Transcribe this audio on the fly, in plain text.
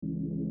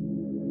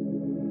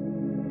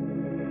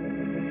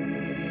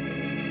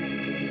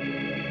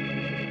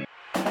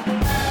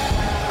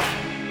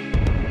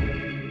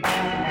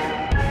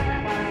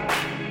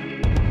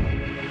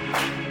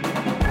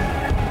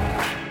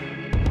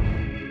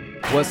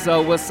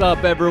What's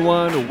up,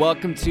 everyone?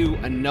 Welcome to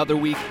another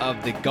week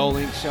of the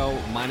GoLink Show.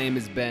 My name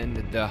is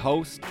Ben, the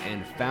host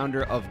and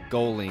founder of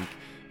GoLink.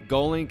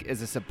 GoLink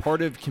is a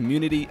supportive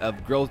community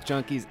of growth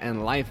junkies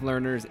and life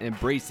learners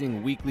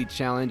embracing weekly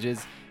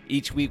challenges.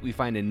 Each week we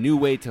find a new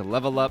way to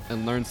level up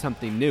and learn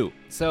something new.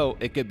 So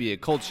it could be a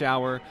cold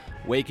shower,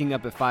 waking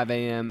up at 5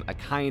 a.m., a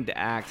kind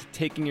act,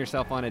 taking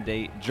yourself on a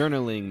date,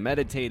 journaling,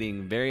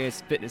 meditating, various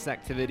fitness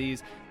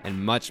activities,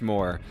 and much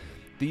more.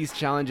 These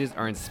challenges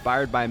are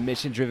inspired by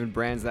mission-driven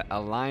brands that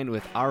align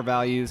with our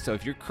values. So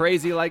if you're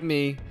crazy like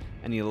me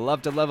and you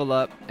love to level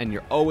up and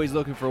you're always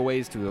looking for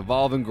ways to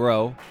evolve and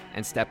grow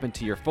and step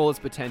into your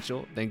fullest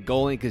potential, then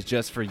GoLink is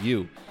just for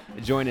you.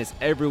 Join us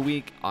every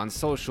week on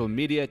social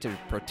media to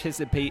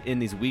participate in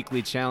these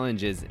weekly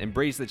challenges.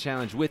 Embrace the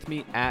challenge with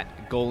me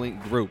at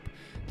GoLink Group.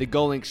 The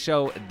GoLink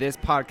Show, this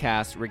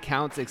podcast,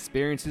 recounts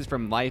experiences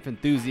from life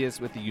enthusiasts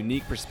with a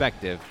unique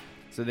perspective.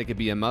 So they could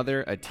be a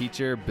mother, a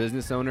teacher,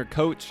 business owner,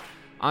 coach,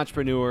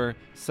 entrepreneur,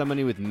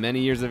 somebody with many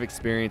years of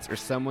experience, or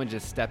someone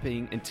just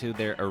stepping into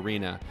their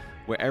arena.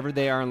 Wherever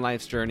they are in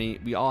life's journey,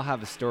 we all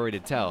have a story to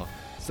tell.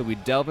 So we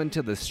delve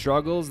into the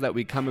struggles that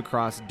we come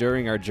across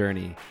during our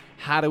journey.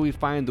 How do we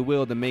find the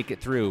will to make it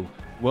through?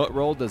 What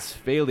role does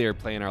failure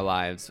play in our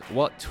lives?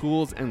 What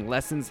tools and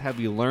lessons have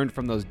we learned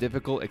from those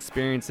difficult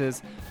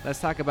experiences?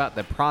 Let's talk about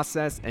the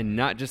process and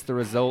not just the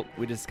result.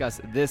 We discuss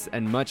this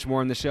and much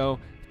more in the show.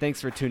 Thanks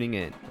for tuning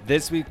in.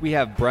 This week we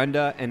have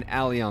Brenda and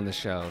Allie on the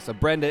show. So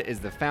Brenda is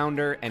the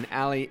founder and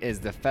Allie is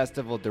the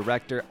festival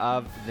director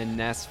of the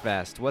NESS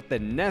Fest. What the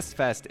NESS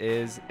Fest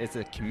is, it's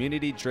a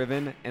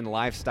community-driven and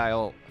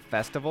lifestyle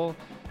festival.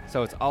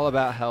 So it's all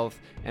about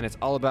health and it's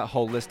all about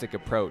holistic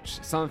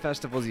approach. Some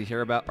festivals you hear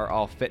about are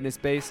all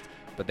fitness-based,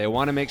 but they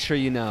want to make sure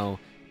you know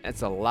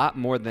it's a lot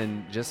more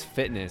than just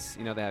fitness.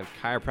 You know, they have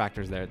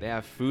chiropractors there. They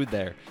have food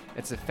there.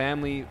 It's a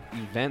family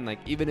event. Like,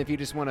 even if you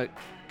just want to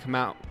come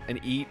out and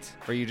eat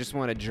or you just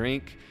want to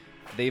drink,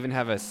 they even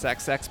have a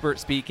sex expert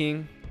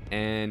speaking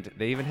and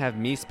they even have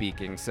me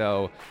speaking.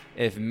 So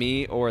if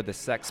me or the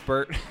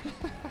sexpert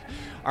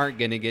aren't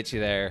going to get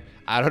you there,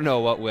 I don't know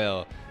what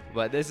will.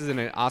 But this is an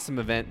awesome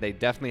event. They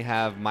definitely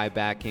have my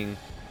backing,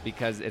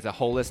 because it's a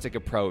holistic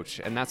approach.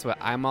 And that's what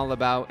I'm all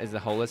about, is a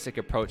holistic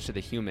approach to the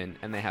human.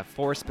 And they have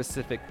 4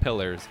 specific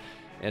pillars.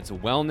 It's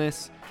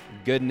wellness,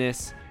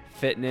 goodness,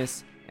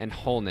 fitness, and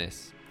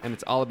wholeness. And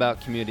it's all about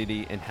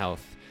community and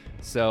health.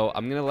 So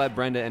I'm going to let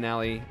Brenda and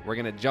Allie, we're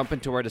going to jump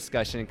into our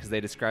discussion because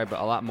they describe it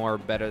a lot more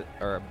better,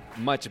 or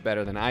much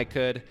better than I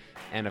could.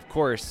 And of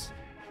course,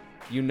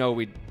 you know,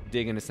 we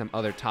dig into some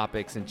other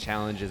topics and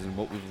challenges and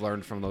what we've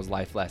learned from those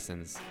life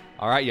lessons.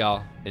 All right,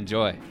 y'all,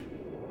 enjoy.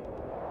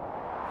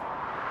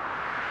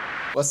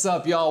 What's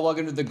up, y'all?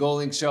 Welcome to the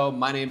GoLink Show.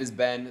 My name is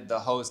Ben, the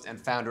host and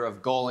founder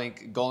of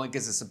GoLink. GoLink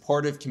is a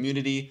supportive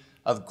community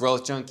of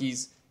growth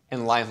junkies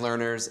and life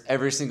learners.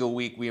 Every single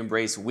week, we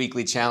embrace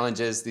weekly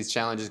challenges. These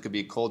challenges could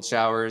be cold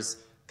showers,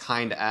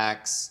 kind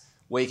acts,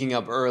 waking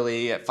up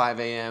early at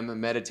 5 a.m.,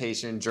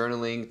 meditation,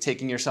 journaling,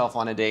 taking yourself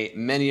on a date,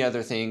 many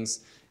other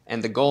things.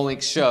 And the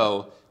GoLink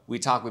Show, we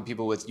talk with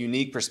people with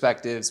unique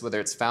perspectives,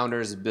 whether it's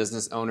founders,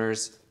 business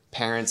owners,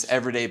 parents,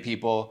 everyday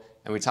people,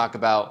 and we talk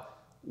about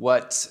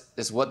what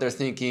they're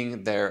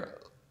thinking, their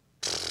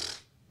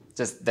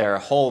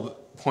whole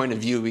point of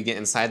view. We get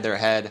inside their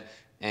head.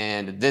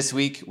 And this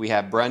week we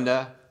have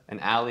Brenda and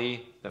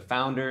Allie, the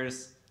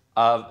founders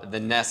of the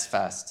NESS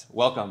Fest.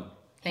 Welcome.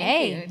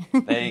 Thank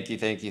you.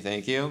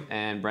 Thank you.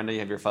 And Brenda, you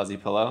have your fuzzy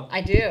pillow. I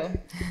do.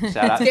 Shout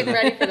out. It's getting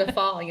ready for the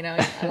fall, you know.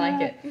 I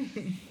like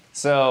it.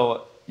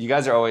 So you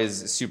guys are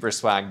always super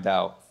swagged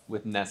out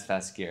with NESS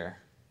Fest gear.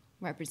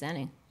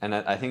 Representing. And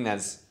I think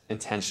that's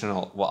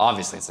intentional. Well,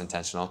 obviously it's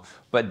intentional,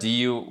 but do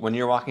you, when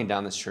you're walking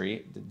down the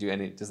street,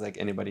 does like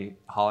anybody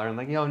holler and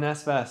like, yo,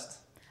 NESS Fest?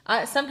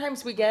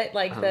 Sometimes we get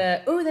like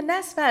the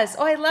NESS Fest.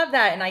 Oh, I love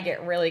that. And I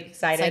get really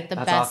excited. It's like the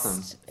That's best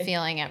awesome.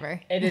 feeling ever.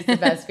 It is the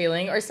best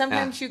feeling. Or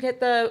sometimes you get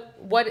the,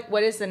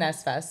 what is the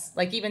NESS Fest?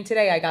 Like even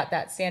today I got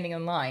that standing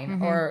in line.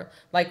 Mm-hmm. Or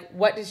like,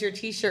 what does your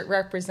t-shirt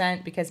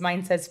represent? Because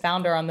mine says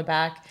founder on the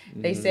back.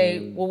 They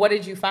say, well, what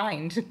did you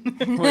find?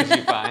 What did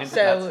you find? So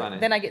That's funny.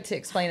 then I get to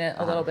explain it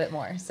a little bit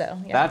more. So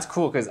yeah. That's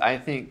cool,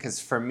 because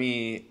for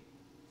me,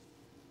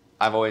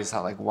 I've always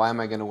thought like, why am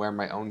I going to wear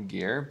my own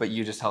gear? But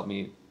you just helped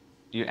me.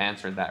 You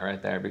answered that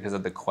right there because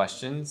of the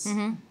questions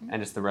and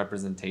just the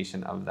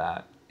representation of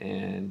that.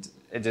 And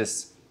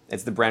it's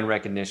the brand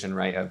recognition,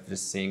 right, of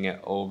just seeing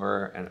it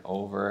over and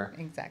over.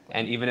 Exactly.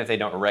 And even if they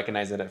don't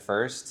recognize it at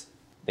first,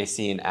 they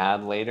see an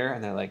ad later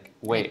and they're like,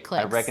 wait,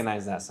 I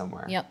recognize that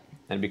somewhere. Yep.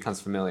 And it becomes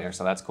familiar.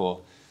 So that's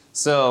cool.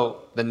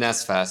 So the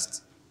NESS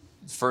Fest,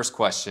 first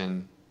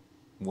question,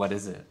 what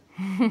is it?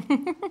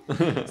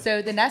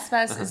 So the NESS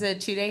Fest is a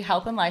 2-day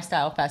health and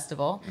lifestyle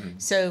festival.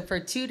 So for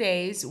 2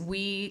 days,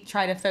 we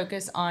try to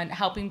focus on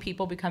helping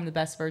people become the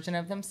best version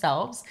of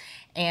themselves.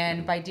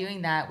 And by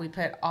doing that, we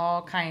put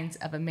all kinds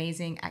of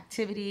amazing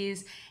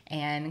activities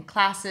and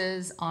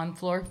classes on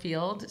Floor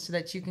Field so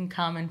that you can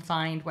come and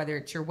find whether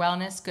it's your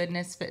wellness,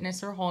 goodness,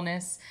 fitness, or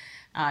wholeness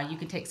You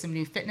can take some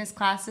new fitness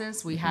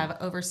classes. We have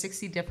over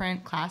 60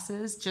 different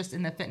classes just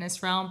in the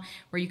fitness realm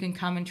where you can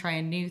come and try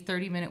a new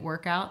 30-minute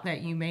workout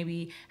that you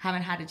maybe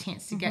haven't had a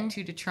chance to get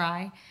to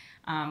try.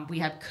 We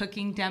have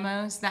cooking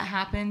demos that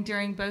happen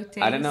during both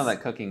days. I didn't know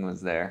that cooking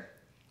was there.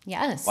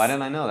 Yes. Why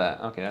didn't I know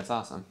that? Okay, that's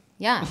awesome.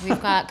 Yeah,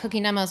 we've got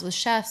cooking demos with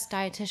chefs,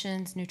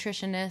 dietitians,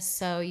 nutritionists,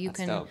 so you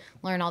can dope.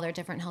 learn all their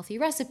different healthy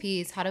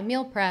recipes, how to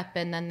meal prep,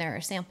 and then there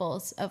are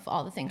samples of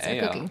all the things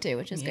they're cooking too,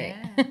 which is great.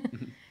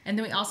 And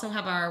then we also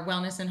have our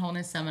wellness and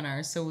wholeness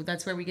seminars. So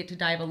that's where we get to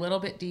dive a little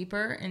bit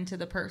deeper into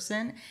the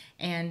person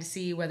and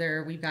see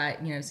whether we've got,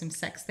 some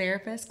sex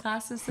therapist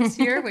classes this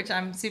year, which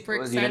I'm super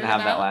excited about. You didn't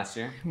have that last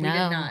year?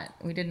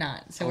 We did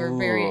not. So we're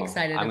very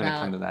excited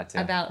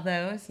about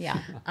those. Yeah.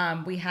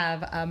 We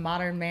have a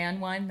modern man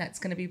one that's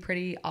going to be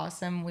pretty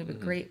awesome. We have a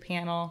great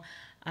panel.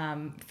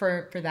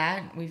 For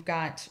that, we've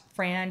got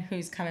Fran,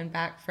 who's coming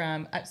back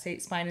from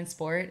Upstate Spine and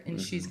Sport, and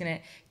she's going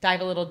to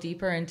dive a little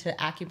deeper into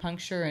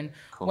acupuncture and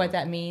what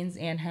that means,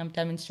 and hemp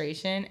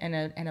demonstration,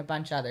 and a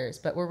bunch others.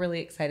 But we're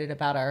really excited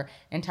about our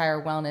entire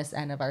wellness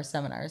end of our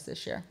seminars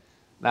this year.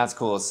 That's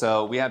cool.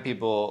 So we have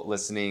people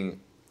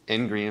listening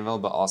in Greenville,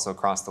 but also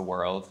across the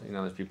world.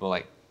 There's people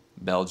like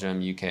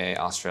Belgium, UK,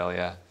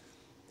 Australia.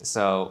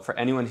 So for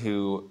anyone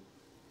who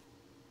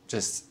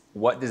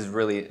what is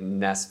really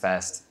NESS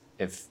Fest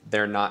if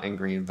they're not in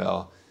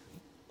Greenville,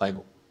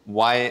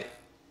 why,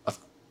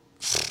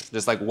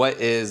 what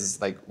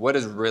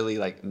does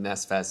really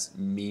NESS Fest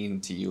mean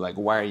to you?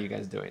 Why are you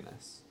guys doing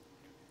this?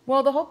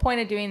 Well, the whole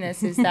point of doing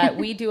this is that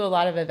we do a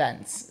lot of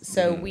events.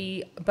 So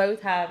we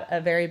both have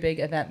a very big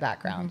event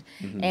background,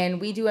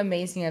 and we do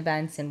amazing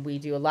events, and we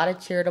do a lot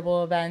of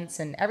charitable events,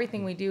 and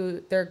everything we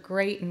do, they're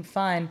great and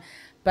fun.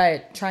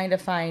 But trying to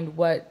find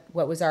what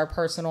was our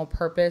personal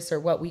purpose or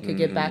what we could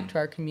give back to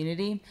our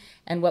community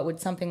and what would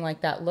something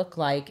like that look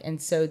like.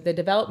 And so the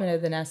development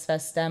of the NESS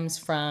Fest stems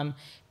from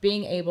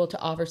being able to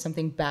offer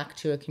something back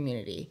to a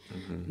community,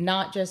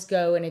 not just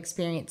go and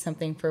experience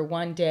something for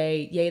one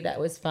day. Yay,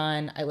 that was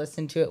fun. I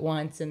listened to it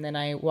once and then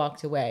I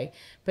walked away.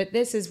 But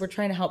we're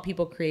trying to help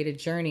people create a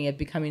journey of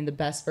becoming the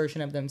best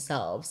version of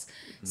themselves.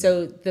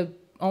 So the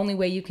only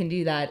way you can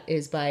do that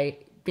is by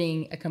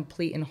being a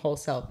complete and whole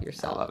self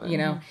yourself,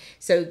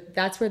 So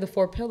that's where the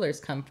 4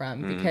 pillars come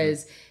from,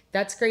 because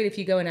that's great if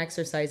you go and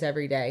exercise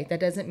every day. That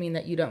doesn't mean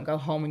that you don't go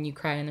home and you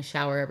cry in the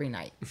shower every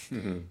night.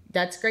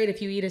 That's great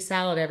if you eat a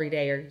salad every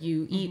day or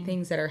you eat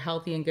things that are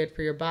healthy and good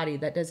for your body.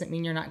 That doesn't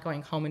mean you're not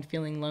going home and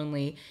feeling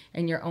lonely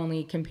and your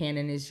only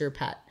companion is your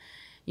pet.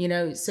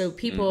 So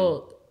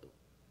people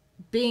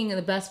being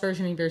the best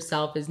version of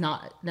yourself is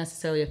not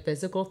necessarily a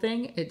physical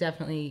thing. It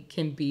definitely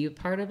can be a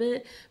part of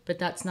it, but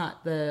that's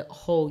not the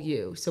whole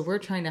you. So we're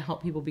trying to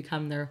help people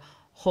become their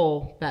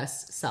whole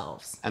best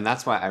selves. And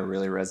that's why I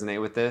really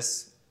resonate with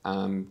this,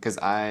 because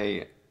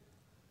I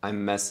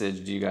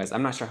messaged you guys.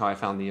 I'm not sure how I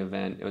found the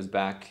event. It was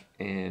back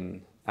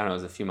in, it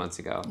was a few months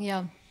ago.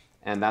 Yeah.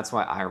 And that's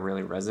why I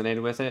really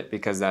resonated with it,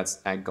 because that's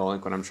at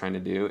GoLink what I'm trying to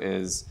do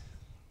is,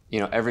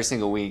 every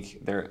single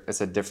week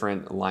it's a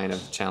different line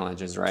of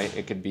challenges, right?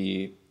 It could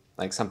be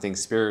something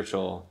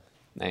spiritual,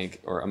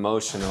 or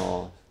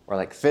emotional,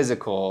 or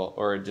physical,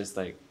 or just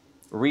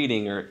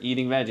reading or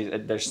eating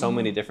veggies. There's so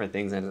many different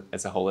things, and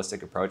it's a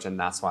holistic approach, and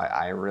that's why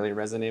I really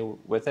resonate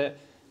with it,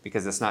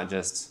 because it's not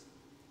just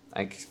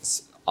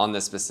on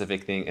this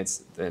specific thing. It's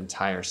the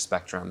entire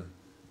spectrum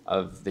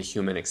of the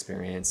human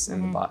experience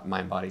and the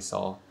mind, body,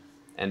 soul,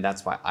 and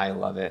that's why I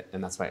love it,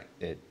 and that's why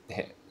it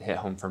hit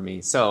home for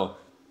me. So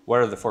what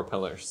are the 4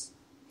 pillars?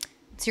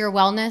 It's your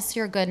wellness,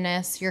 your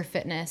goodness, your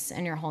fitness,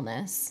 and your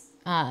wholeness.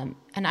 And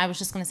I was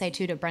just going to say,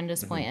 too, to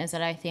Brenda's point, is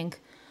that I think,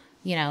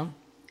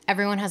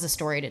 everyone has a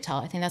story to tell.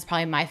 I think that's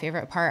probably my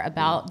favorite part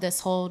about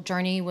this whole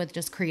journey with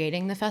just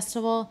creating the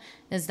festival,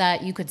 is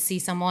that you could see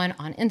someone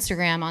on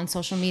Instagram, on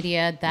social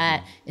media,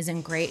 that is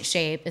in great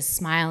shape, is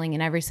smiling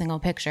in every single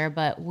picture,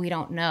 but we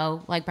don't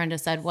know, like Brenda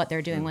said, what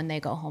they're doing when they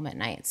go home at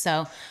night.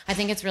 So I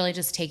think it's really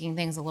just taking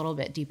things a little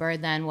bit deeper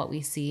than what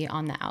we see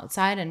on the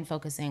outside and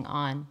focusing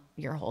on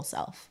your whole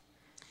self.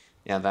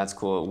 Yeah, that's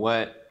cool.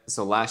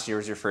 So last year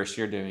was your first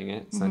year doing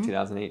it, so in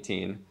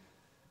 2018.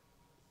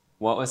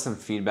 What was some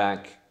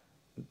feedback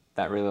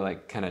that really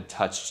kind of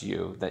touched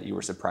you that you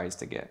were surprised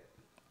to get?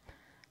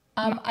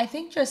 I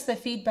think just the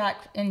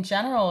feedback in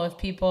general of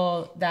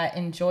people that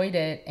enjoyed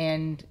it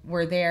and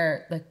were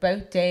there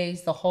both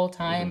days the whole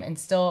time and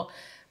still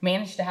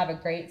managed to have a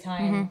great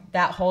time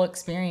that whole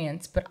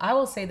experience. But I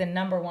will say the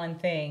number one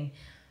thing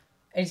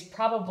is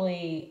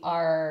probably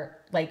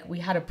we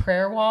had a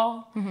prayer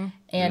wall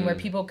and where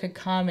people could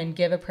come and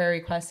give a prayer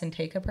request and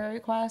take a prayer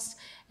request.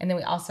 And then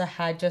we also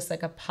had just a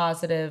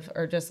positive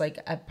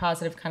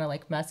kind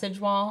of message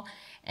wall,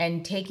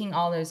 and taking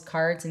all those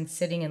cards and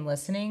sitting and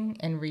listening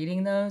and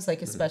reading those,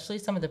 especially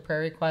some of the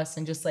prayer requests,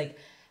 and just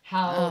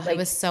how it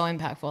was so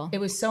impactful. It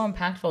was so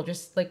impactful.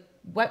 Just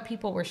what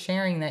people were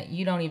sharing that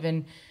you don't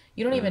even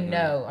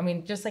know. I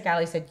mean, just like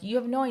Allie said, you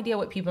have no idea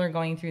what people are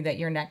going through that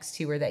you're next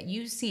to or that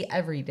you see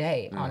every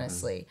day,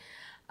 honestly.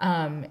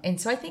 And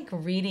so I think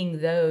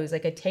reading those,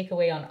 like a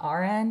takeaway on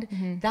our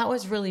end, that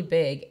was really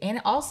big.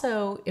 And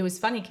also it was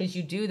funny because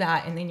you do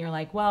that and then you're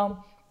like,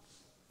 well,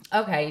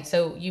 okay,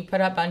 so you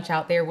put a bunch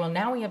out there. Well,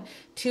 now we have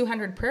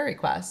 200 prayer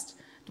requests.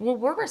 Well,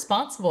 we're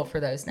responsible for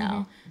those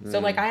now. So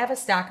like I have a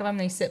stack of them.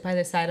 They sit by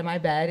the side of my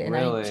bed and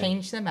I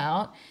change them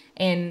out.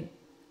 And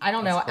I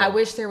don't know. Cool. I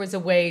wish there was a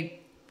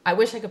way. I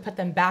wish I could put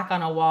them back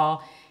on a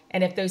wall.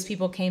 And if those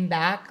people came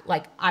back,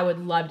 like I would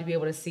love to be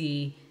able to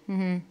see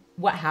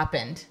what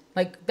happened.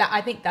 Like that,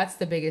 I think that's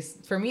the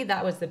biggest, for me,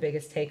 that was the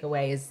biggest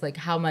takeaway is like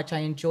how much I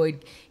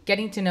enjoyed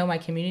getting to know my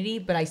community,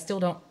 but I still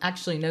don't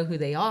actually know who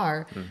they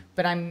are,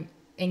 but I'm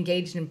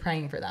engaged in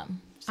praying for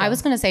them. So, I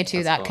was going to say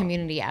too, that cool.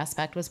 community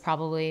aspect was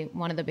probably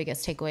one of the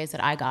biggest takeaways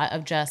that I got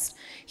of just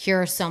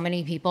here are so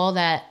many people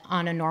that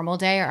on a normal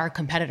day are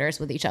competitors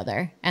with each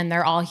other and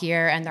they're all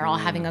here and they're all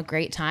having a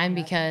great time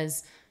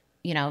because,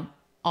 you know,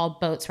 all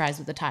boats rise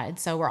with the tide.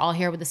 So we're all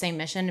here with the same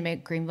mission to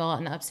make Greenville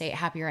and upstate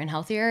happier and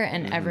healthier.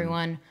 And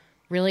everyone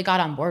really got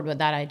on board with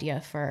that idea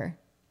for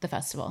the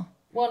festival.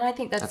 Well, and I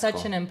think that's such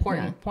cool. an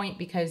important point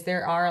because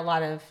there are a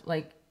lot of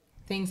like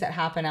things that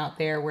happen out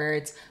there where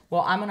it's,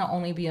 well, I'm going to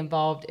only be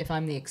involved if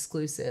I'm the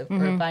exclusive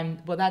or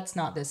if well, that's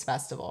not this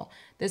festival.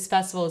 This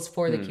festival is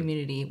for the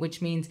community,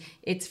 which means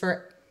it's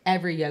for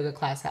every yoga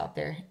class out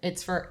there.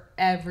 It's for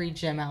every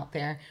gym out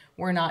there.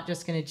 We're not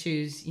just going to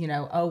choose, you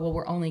know, oh, well,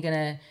 we're only going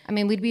to. I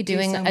mean, we'd be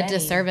doing a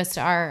disservice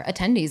to our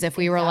attendees if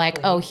we were like,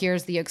 oh,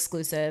 here's the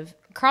exclusive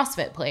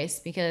CrossFit place,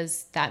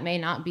 because that may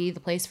not be the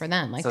place for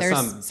them. Like, so there's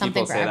some something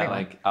people for say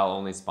everyone. that, like, I'll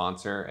only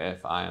sponsor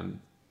if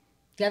I'm.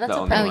 Yeah, that's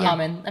a pretty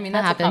common. I mean,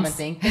 that's a common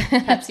thing.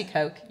 Pepsi,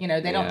 Coke, you know,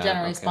 they don't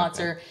generally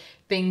sponsor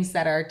things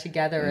that are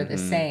together or the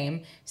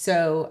same.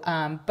 So,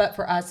 but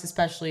for us,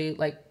 especially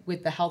like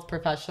with the health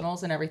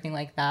professionals and everything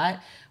like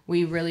that,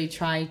 we really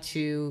try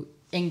to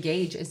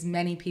engage as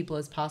many people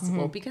as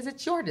possible because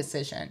it's your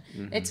decision.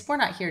 We're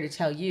not here to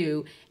tell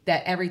you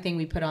that everything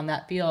we put on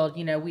that field,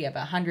 you know, we have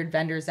 100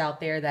 vendors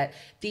out there that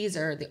these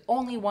are the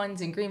only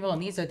ones in Greenville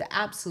and these are the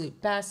absolute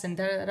best and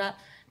da-da-da.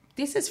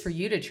 This is for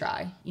you to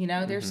try. You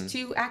know, there's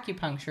 2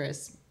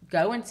 acupuncturists.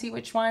 Go and see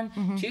which one.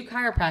 2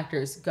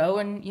 chiropractors. Go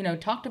and, you know,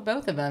 talk to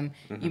both of them.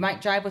 You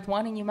might jive with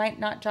one and you might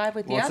not jive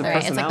with the other.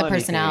 It's like the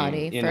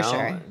personality thing, for know?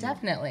 sure.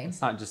 Definitely.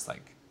 It's not just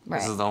like,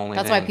 this is the only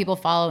That's thing. why people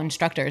follow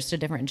instructors to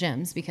different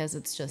gyms, because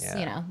it's just,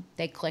 you know,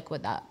 they click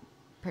with that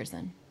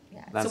person.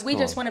 Yeah. That's so we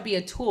cool. just want to be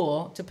a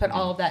tool to put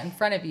all of that in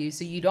front of you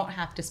so you don't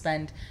have to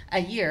spend a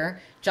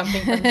year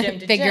jumping from gym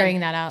to Figuring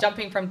gym, that out.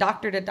 jumping from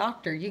doctor to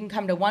doctor. You can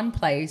come to one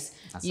place,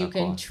 you so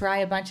can cool. try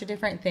a bunch of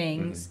different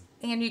things,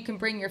 and you can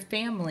bring your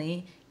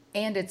family,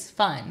 and it's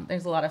fun.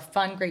 There's a lot of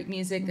fun, great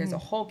music. There's a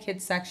whole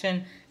kids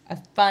section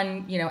of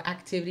fun, you know,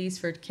 activities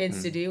for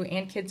kids to do,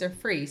 and kids are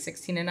free,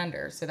 16 and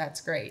under, so that's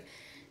great.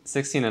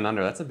 16 and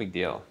under, that's a big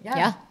deal.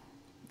 Yeah.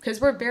 Because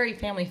we're very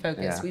family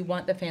focused. Yeah. We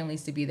want the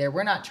families to be there.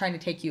 We're not trying to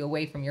take you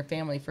away from your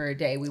family for a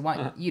day. We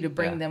want you to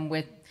bring them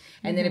with,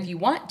 and then if you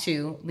want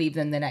to leave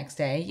them the next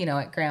day, you know,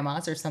 at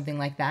grandma's or something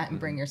like that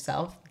and bring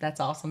yourself, that's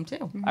awesome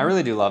too. I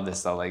really do love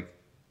this though, like,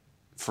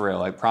 for real,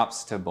 like,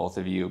 props to both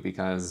of you,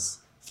 because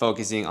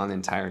focusing on the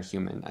entire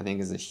human, I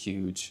think is a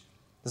huge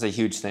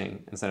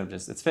thing, instead of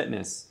just it's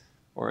fitness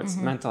or it's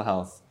mental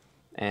health.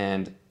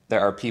 And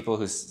there are people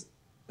who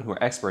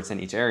are experts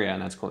in each area,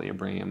 and that's cool that you're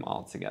bringing them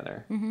all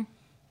together.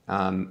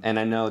 And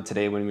I know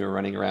today when we were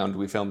running around,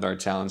 we filmed our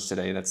challenge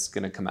today that's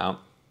going to come out,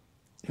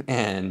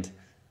 and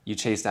you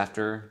chased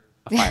after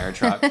a fire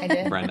truck. I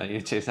did. Brenda,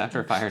 you chased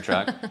after a fire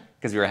truck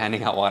because we were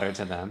handing out water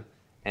to them,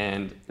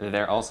 and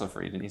they're also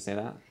free. Didn't you say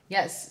that?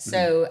 Yes.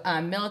 So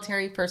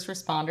military first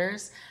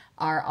responders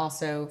are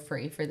also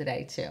free for the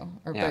day too,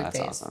 or Yeah, both that's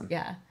days. awesome.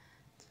 Yeah.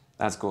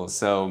 That's cool.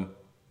 So,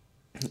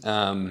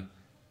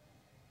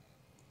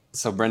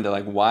 so Brenda,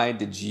 like, why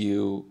did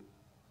you?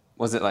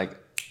 Was it like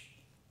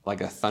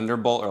a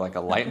thunderbolt or like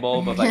a light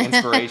bulb of like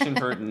inspiration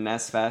for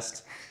NESS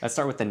Fest? Let's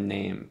start with the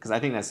name, because I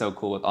think that's so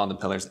cool with all the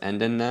pillars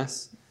end in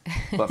NESS.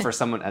 But for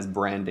someone as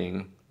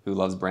branding, who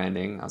loves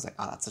branding, I was like,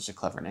 oh, that's such a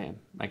clever name.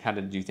 Like, how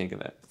did you think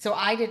of it? So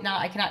I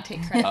cannot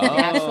take credit for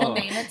the actual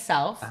name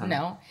itself.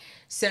 No.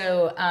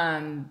 So,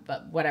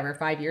 but whatever,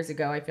 5 years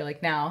ago, I feel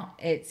like now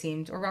it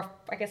seemed, or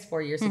I guess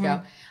 4 years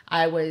ago,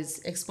 I was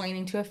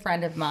explaining to a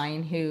friend of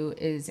mine who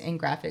is in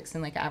graphics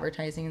and like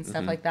advertising and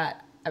stuff like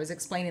that. I was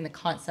explaining the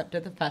concept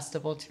of the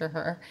festival to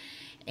her,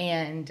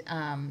 and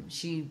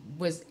she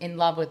was in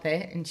love with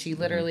it, and she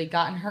literally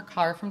got in her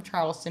car from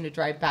Charleston to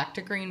drive back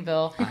to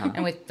Greenville,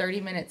 and with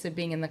 30 minutes of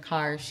being in the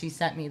car, she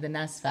sent me the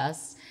NESS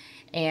Fest.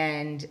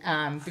 And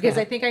because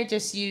I think I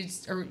just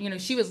used, or, you know,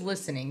 she was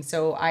listening,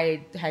 so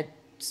I had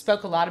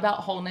spoke a lot about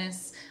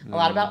wholeness, a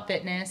lot about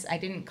fitness. I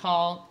didn't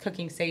call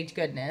cooking sage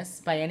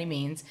goodness by any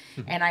means.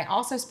 And I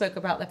also spoke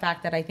about the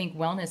fact that I think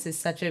wellness is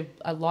such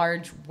a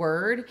large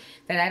word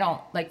that I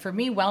don't, like, for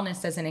me,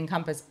 wellness doesn't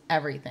encompass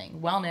everything.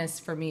 Wellness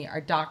for me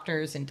are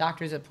doctors and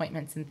doctor's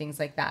appointments and things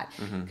like that.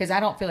 Because I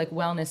don't feel like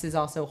wellness is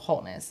also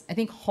wholeness. I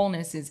think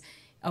wholeness is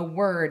a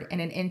word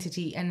and an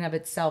entity in and of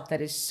itself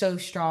that is so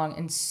strong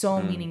and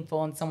so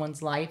meaningful in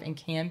someone's life and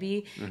can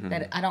be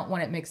that I don't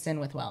want it mixed in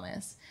with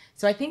wellness.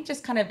 So I think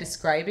just kind of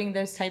describing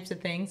those types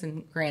of things,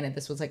 and granted,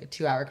 this was like a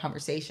 2-hour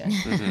conversation.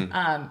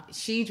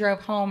 She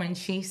drove home and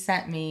she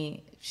sent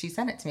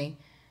it to me.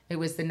 It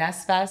was the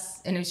NESS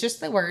Fest, and it was just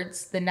the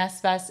words, the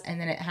NESS Fest,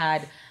 and then it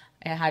had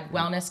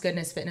wellness,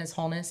 goodness, fitness,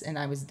 wholeness, and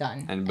I was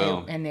done. And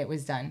boom. And it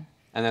was done.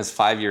 And that's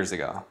 5 years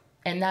ago.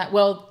 And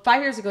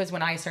 5 years ago is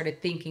when I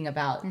started thinking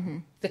about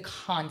the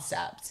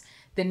concept.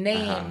 The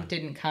name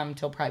didn't come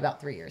till probably about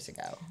 3 years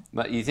ago.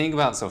 But you think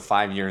about,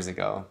 5 years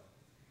ago,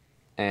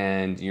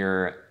 and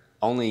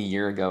only a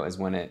year ago is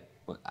when it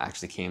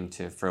actually came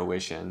to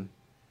fruition.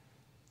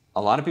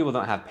 A lot of people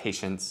don't have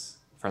patience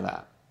for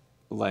that.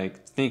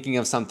 Like thinking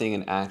of something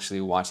and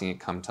actually watching it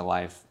come to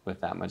life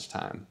with that much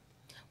time.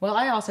 Well,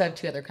 I also have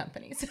 2 other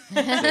companies.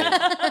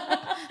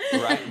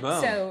 Right,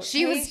 boom. So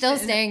She was still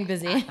staying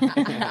busy.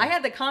 I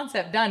had the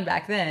concept done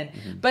back then,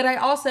 but I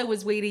also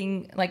was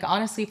waiting, like,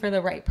 honestly, for the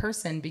right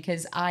person,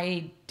 because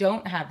I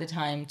don't have the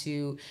time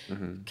to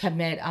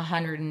commit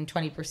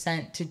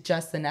 120% to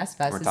just the NESS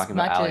Fest. We're talking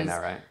about Allie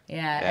now, right?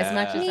 Yeah, as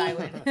much as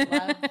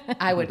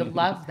I would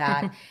love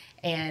that.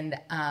 And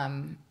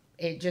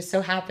it just so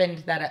happened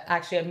that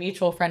actually a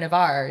mutual friend of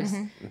ours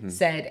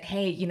said,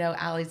 "Hey,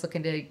 Allie's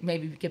looking to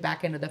maybe get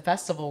back into the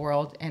festival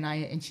world,"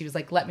 and she was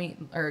like,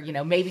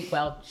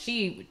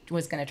 she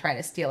was going to try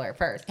to steal her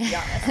first, to be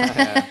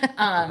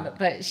honest.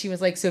 But she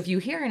was like, "So if you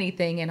hear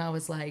anything," and I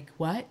was like,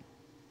 "What?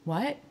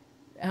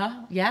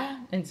 Yeah."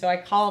 And so I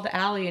called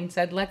Allie and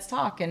said, "Let's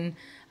talk." And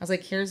I was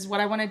like, "Here's what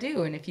I want to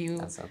do, and if you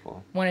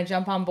want to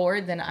jump on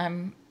board, then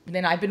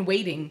I've been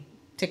waiting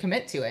to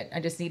commit to it. I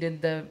just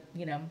needed the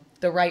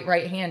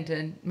right hand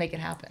to make it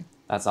happen."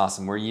 That's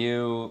awesome. Were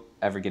you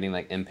ever getting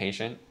like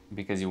impatient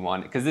because you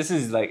wanted? Because this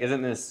is like,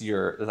 isn't this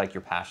your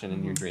passion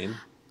and your dream?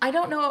 I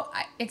don't know.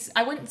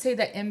 I wouldn't say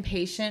that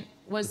impatient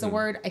was the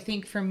word. I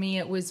think for me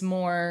it was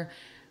more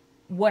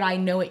what I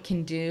know it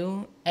can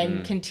do,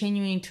 and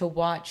continuing to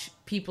watch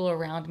people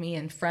around me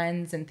and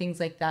friends and things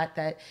like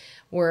that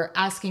were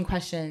asking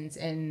questions,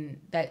 and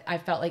that I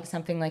felt like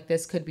something like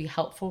this could be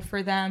helpful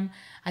for them.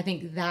 I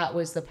think that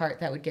was the part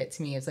that would get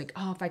to me, is like,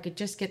 oh, if I could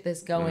just get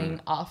this going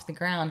off the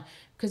ground,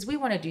 because we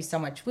want to do so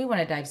much. We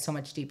want to dive so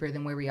much deeper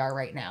than where we are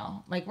right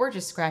now. Like, we're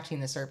just scratching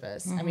the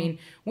surface. I mean,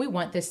 we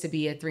want this to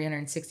be a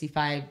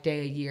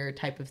 365-day-a-year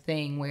type of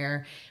thing,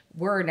 where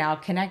we're now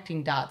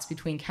connecting dots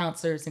between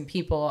counselors and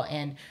people,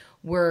 and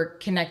we're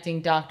connecting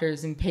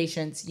doctors and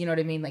patients, you know what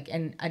I mean? Like,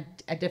 in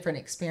a different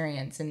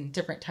experience and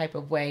different type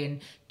of way,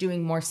 and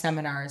doing more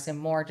seminars and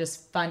more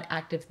just fun,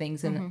 active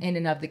things in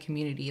and of the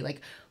community. Like,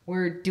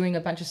 we're doing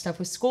a bunch of stuff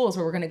with schools,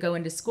 where we're going to go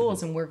into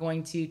schools and we're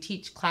going to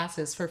teach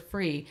classes for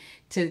free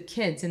to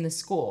kids in the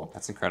school.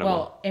 That's incredible.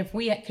 Well, if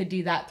we could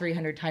do that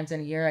 300 times in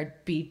a year,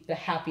 I'd be the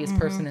happiest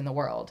person in the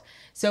world.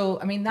 So,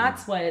 I mean,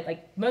 that's what,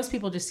 like, most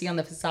people just see on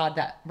the facade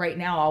that right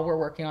now all we're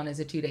working on is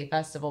a 2-day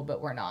festival,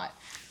 but we're not.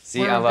 See,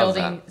 we're I love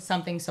building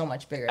something so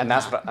much bigger. And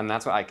that's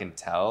what I can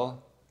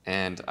tell.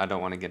 And I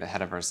don't want to get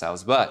ahead of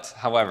ourselves, but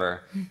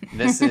however,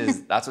 that's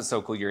what's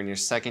so cool. You're in your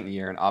second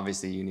year, and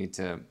obviously you need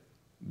to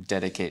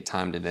dedicate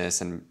time to this,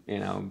 and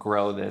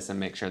grow this, and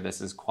make sure this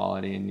is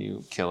quality, and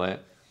you kill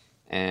it.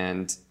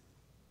 And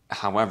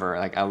however,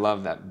 like, I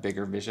love that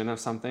bigger vision of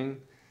something,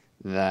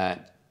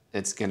 that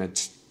it's gonna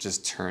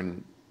just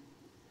turn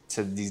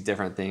to these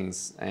different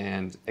things,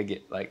 and I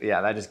get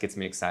that just gets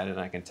me excited, and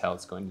I can tell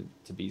it's going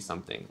to be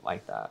something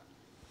like that.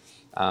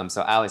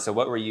 So Allie,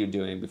 what were you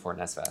doing before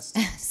NESS Fest?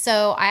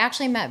 So I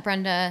actually met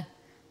Brenda,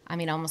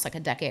 almost like a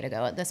decade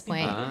ago at this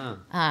point.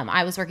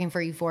 I was working for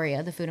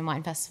Euphoria, the Food and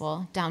Wine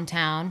Festival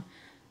downtown.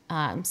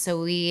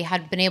 So we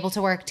had been able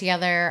to work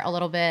together a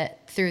little bit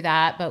through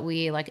that, but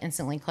we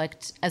instantly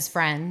clicked as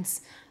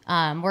friends.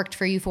 Worked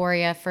for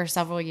Euphoria for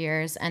several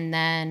years, and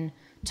then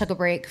took a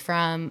break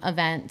from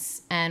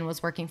events and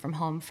was working from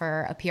home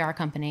for a PR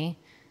company.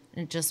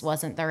 It just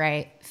wasn't the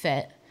right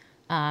fit.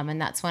 And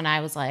that's when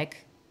I was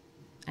like,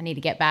 I need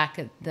to get back.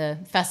 The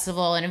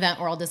festival and event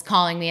world is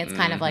calling me. It's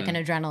kind of like an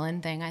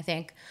adrenaline thing, I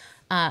think.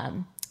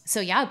 So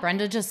yeah,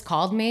 Brenda just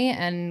called me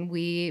and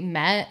we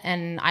met,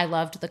 and I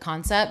loved the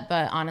concept,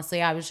 but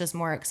honestly, I was just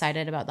more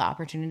excited about the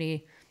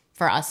opportunity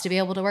for us to be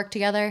able to work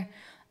together.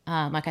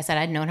 Like I said,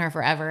 I'd known her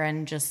forever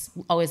and just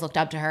always looked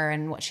up to her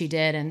and what she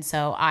did. And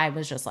so I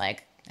was just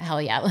like,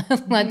 hell yeah,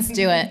 let's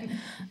do it.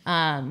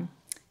 And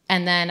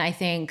then I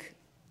think,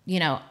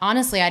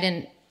 honestly,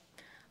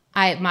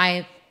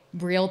 my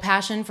real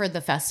passion for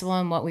the festival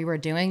and what we were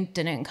doing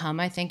didn't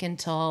come, I think,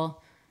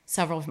 until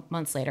several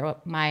months later.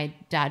 My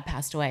dad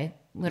passed away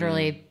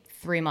literally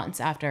 3 months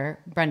after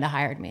Brenda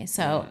hired me.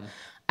 So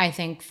I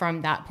think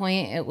from that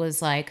point, it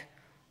was like,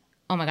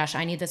 oh my gosh,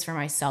 I need this for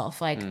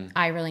myself. Like,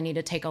 I really need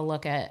to take a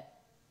look at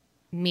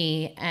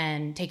me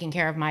and taking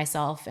care of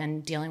myself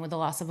and dealing with the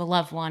loss of a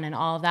loved one and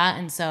all of that.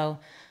 And so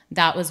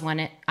that was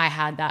when I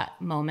had that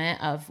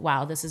moment of,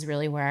 wow, this is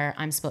really where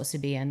I'm supposed to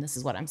be, and this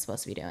is what I'm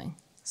supposed to be doing.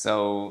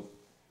 So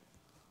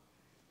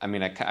I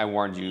mean, I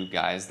warned you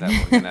guys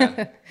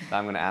that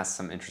I'm gonna ask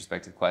some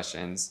introspective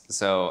questions.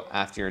 So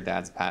after your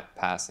dad's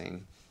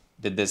passing,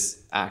 did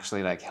this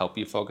actually like help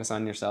you focus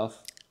on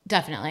yourself?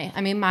 Definitely.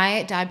 I mean,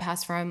 my dad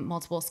passed from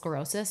multiple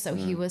sclerosis, so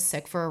he was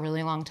sick for a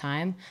really long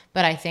time.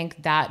 But I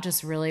think that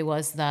just really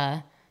was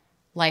the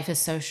life is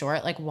so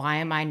short. Like, why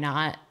am I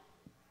not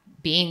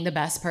being the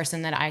best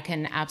person that I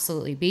can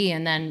absolutely be?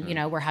 And then, you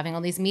know, we're having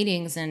all these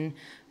meetings and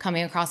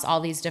coming across all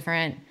these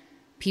different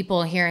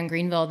people here in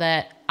Greenville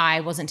that I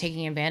wasn't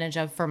taking advantage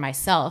of for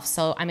myself.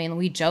 So, I mean,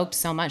 we joked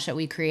so much that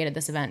we created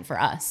this event for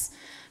us.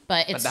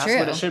 But it's that's true.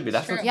 What it should be.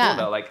 That's what's cool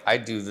though. Like, I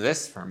do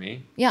this for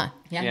me. Yeah.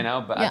 You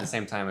know, but at the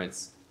same time,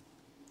 it's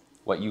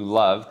what you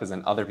love, because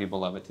then other people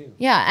love it too.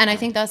 Yeah, and I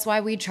think that's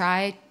why we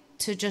try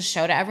to just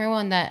show to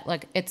everyone that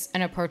like it's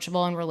an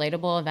approachable and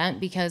relatable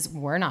event, because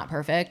we're not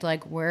perfect.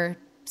 Like, we're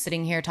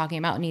sitting here talking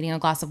about needing a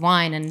glass of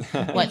wine and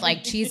what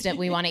like cheese dip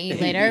we want to eat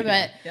later,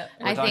 but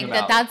I think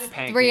that's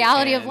the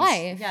reality of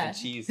life. Yeah.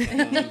 Cheese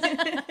hands.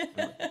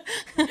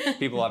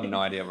 People have no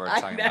idea what we're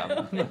talking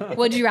about.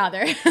 Would you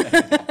rather?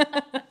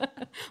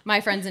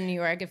 My friends in New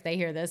York, if they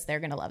hear this, they're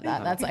gonna love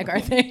that. That's like our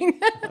thing.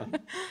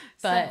 But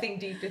something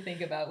deep to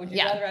think about. Would you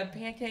rather have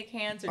pancake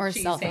hands or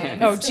cheese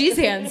hands? Oh, cheese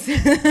hands.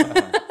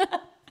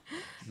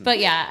 But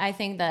yeah, I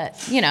think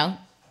that, you know,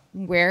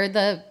 we're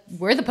the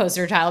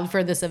poster child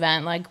for this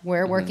event. Like,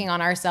 we're working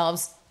on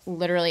ourselves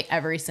literally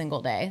every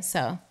single day.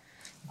 So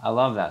I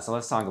love that. So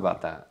let's talk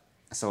about that.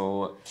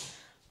 So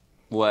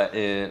what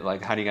is,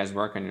 like, how do you guys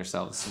work on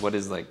yourselves? What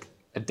is like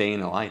a day in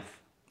the life?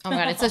 Oh my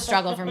God, it's a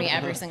struggle for me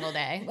every single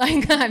day.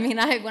 Like, I mean,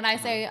 when I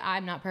say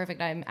I'm not perfect,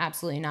 I'm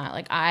absolutely not.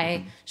 Like,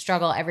 I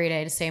struggle every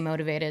day to stay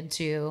motivated,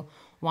 to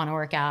want to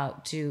work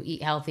out, to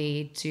eat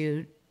healthy,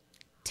 to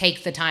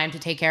take the time to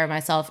take care of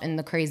myself in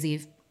the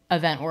crazy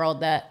event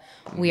world that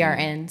we are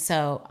in.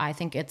 So I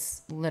think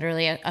it's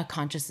literally a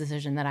conscious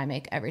decision that I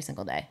make every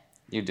single day.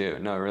 You do.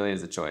 No, it really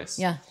is a choice.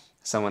 Yeah.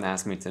 Someone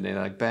asked me today,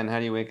 they're like, Ben, how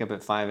do you wake up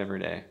at 5 every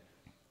day?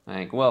 I'm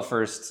like, well,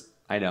 first,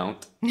 I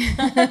don't. You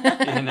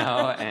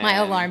know? And my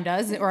alarm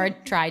does, or I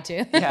try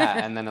to.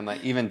 Yeah, and then I'm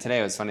like, even today,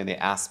 it was funny, they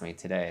asked me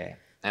today,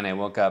 and I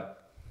woke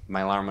up,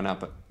 my alarm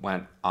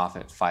went off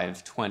at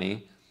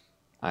 5:20.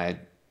 I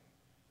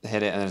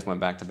hit it and I just went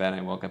back to bed.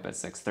 I woke up at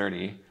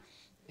 6:30,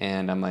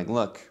 and I'm like,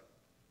 look,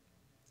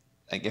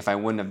 like, if I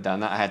wouldn't have done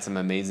that, I had some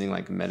amazing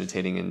like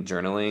meditating and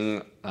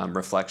journaling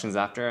reflections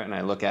after, and I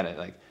look at it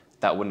like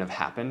that wouldn't have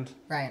happened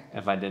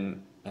if I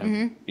didn't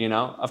have, you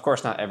know. Of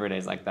course, not every day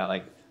is like that.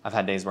 Like, I've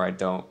had days where I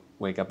don't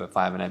wake up at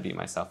 5 and I beat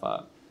myself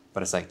up,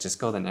 but it's like, just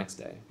go the next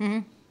day.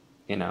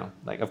 You know,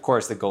 like, of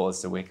course the goal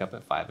is to wake up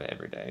at 5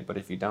 every day, but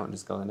if you don't,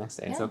 just go the next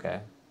day. It's okay,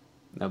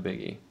 no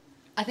biggie.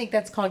 I think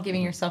that's called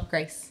giving yourself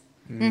grace.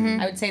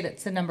 I would say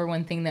that's the number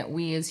one thing that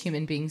we as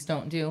human beings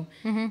don't do,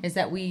 is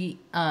that we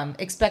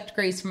expect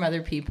grace from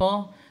other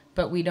people,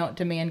 but we don't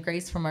demand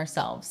grace from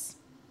ourselves.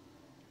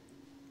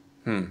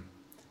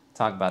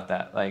 Talk about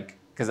that, like,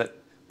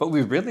 but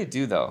we really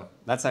do though.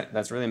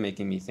 That's really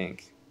making me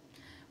think.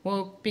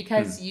 Well,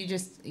 because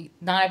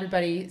not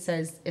everybody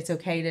says it's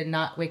okay to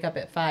not wake up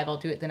at 5. I'll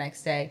do it the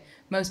next day.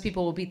 Most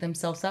people will beat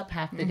themselves up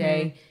half the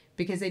day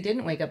because they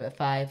didn't wake up at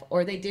 5,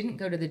 or they didn't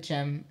go to the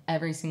gym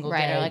every single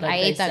day. Or like I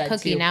ate that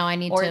cookie, now I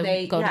need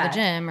to go to the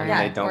gym.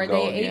 Or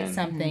they ate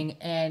something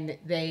and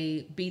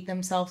they beat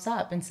themselves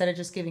up instead of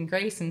just giving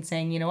grace and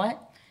saying, you know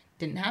what,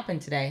 didn't happen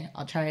today.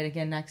 I'll try it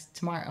again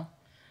tomorrow.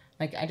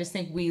 Like, I just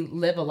think we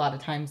live a lot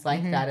of times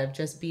like that, of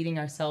just beating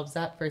ourselves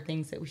up for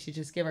things that we should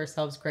just give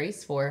ourselves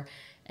grace for,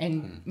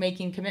 and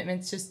making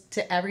commitments just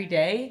to every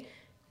day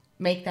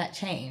make that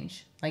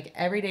change. Like,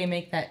 every day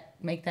make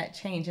that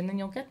change, and then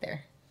you'll get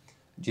there.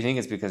 Do you think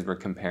it's because we're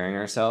comparing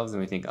ourselves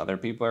and we think other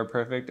people are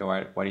perfect, or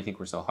why do you think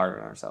we're so hard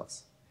on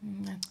ourselves?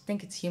 I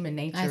think it's human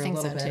nature a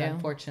little bit, too.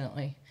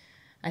 Unfortunately.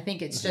 I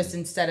think it's just,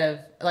 instead of,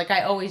 like,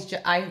 I always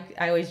joke,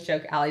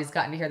 Allie's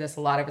gotten to hear this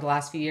a lot over the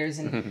last few years,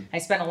 and I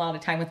spent a lot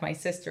of time with my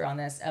sister on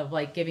this, of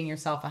like giving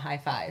yourself a high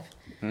five.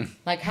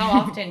 Like, how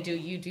often do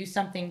you do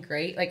something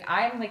great? Like,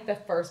 I'm like the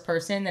first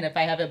person that if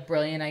I have a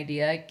brilliant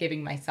idea,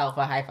 giving myself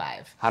a high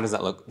five. How does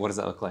that look? What does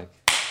that look like?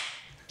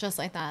 Just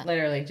like that.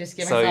 Literally, just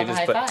give myself a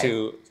high five. So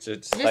you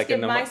just like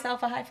give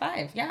myself a high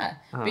five, yeah.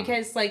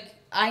 Because, like,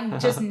 I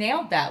just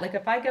nailed that. Like,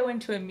 if I go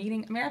into a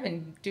meeting, I mean, I've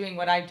been doing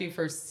what I do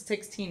for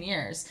 16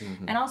 years,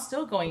 and I'll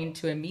still go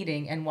into a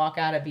meeting and walk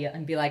out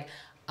and be like,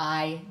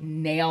 I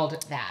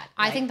nailed that.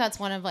 I think that's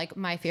one of like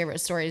my favorite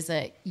stories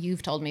that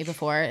you've told me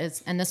before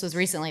and this was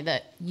recently,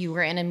 that you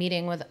were in a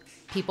meeting with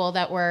people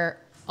that were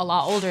a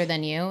lot older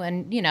than you.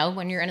 And, you know,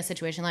 when you're in a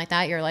situation like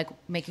that, you're like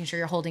making sure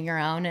you're holding your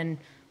own and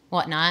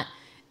whatnot.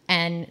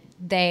 And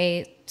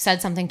they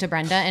said something to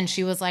Brenda and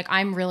she was like,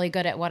 I'm really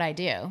good at what I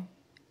do.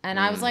 And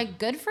I was like,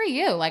 good for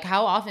you. Like,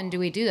 how often do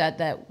we do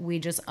that we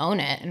just own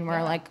it? And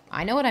we're like,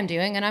 I know what I'm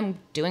doing and I'm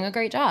doing a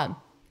great job.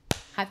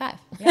 High five.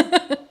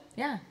 Yeah.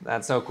 Yeah.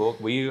 That's so cool.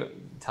 Will you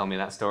tell me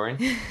that story?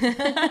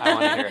 I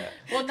want to hear it.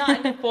 Well,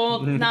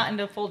 not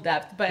into full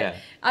depth, but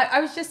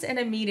I was just in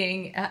a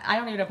meeting. I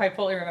don't even know if I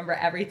fully remember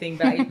everything,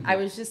 but I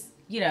was just,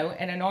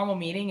 in a normal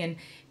meeting and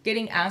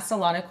getting asked a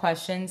lot of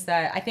questions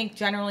that I think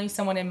generally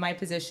someone in my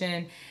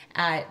position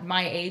at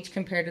my age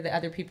compared to the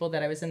other people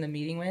that I was in the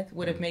meeting with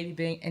would have maybe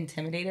been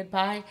intimidated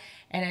by.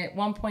 And at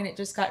one point it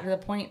just got to the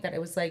point that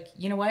it was like,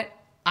 you know what?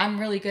 I'm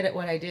really good at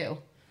what I do.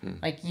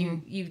 Like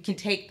you can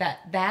take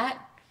that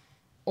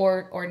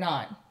or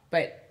not,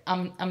 but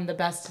I'm the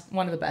best,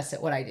 one of the best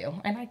at what I do.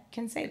 And I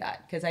can say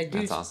that because I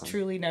do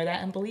truly know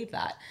that and believe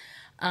that.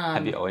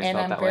 Have you always felt that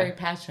way? And I'm very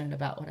passionate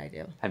about what I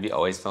do. Have you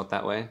always felt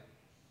that way?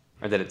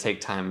 Or did it take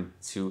time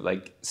to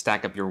like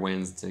stack up your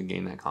wins to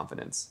gain that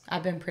confidence?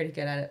 I've been pretty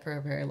good at it for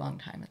a very long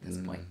time at this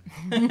point.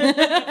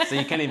 So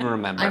you can't even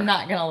remember. I'm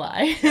not gonna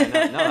lie. No,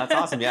 that's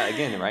awesome. Yeah,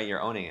 again, right?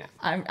 You're owning it.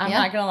 I'm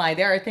not gonna lie.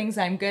 There are things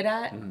I'm good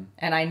at,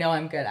 and I know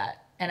I'm good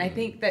at. And I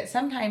think that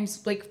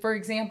sometimes, like for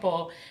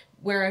example,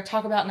 where I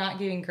talk about not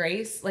giving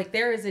grace, like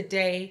there is a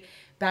day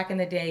back in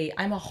the day,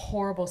 I'm a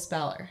horrible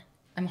speller.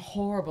 I'm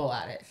horrible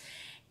at it.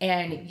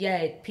 And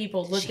yet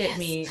people look at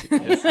me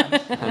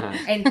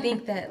and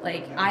think that,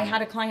 like, I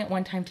had a client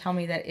one time tell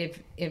me that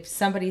if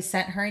somebody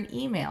sent her an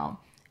email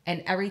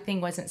and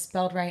everything wasn't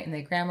spelled right and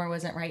the grammar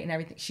wasn't right and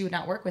everything, she would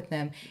not work with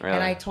them. Really?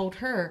 And I told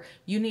her,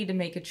 you need to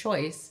make a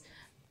choice.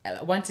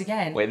 Once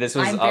again. Wait, this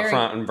was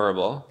upfront and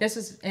verbal? This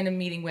was in a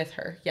meeting with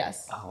her,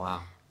 yes. Oh,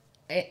 wow.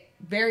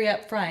 Very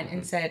upfront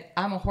and said,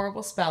 I'm a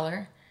horrible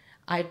speller.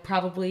 I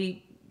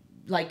probably...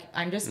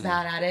 I'm just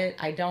bad at it.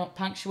 I don't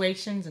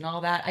punctuations and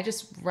all that. I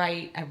just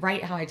write. I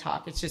write how I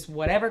talk. It's just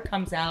whatever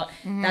comes out.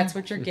 That's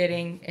what you're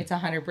getting. It's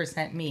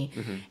 100% me.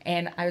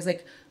 And I was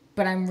like,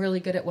 but I'm really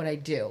good at what I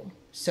do.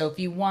 So if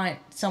you want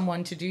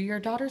someone to do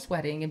your daughter's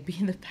wedding and be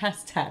the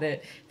best at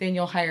it, then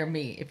you'll hire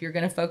me. If you're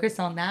going to focus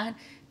on that,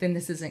 then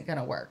this isn't going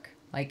to work.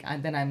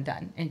 Then I'm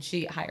done. And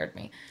she hired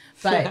me.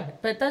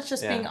 But that's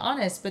just being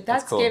honest. But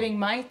that's cool.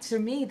 To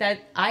me, that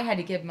I had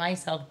to give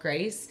myself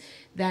grace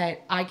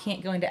that I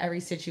can't go into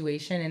every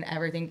situation and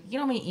everything. You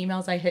know how many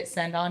emails I hit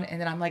send on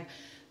and then I'm like,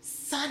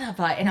 son of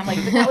a, and I'm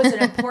like, but that was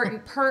an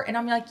important and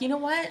I'm like, you know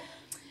what?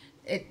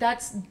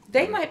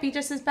 They might be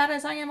just as bad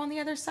as I am on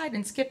the other side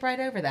and skip right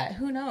over that.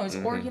 Who knows?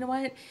 Or you know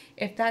what?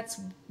 If that's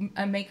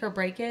a make or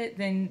break it,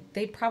 then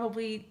they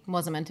probably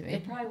wasn't meant to be.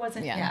 It probably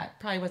wasn't. Yeah, it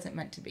probably wasn't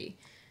meant to be.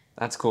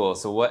 That's cool.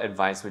 So what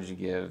advice would you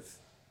give?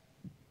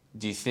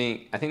 Do you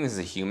think, I think this is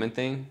a human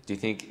thing. Do you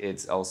think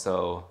it's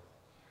also,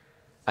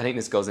 I think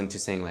this goes into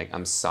saying like,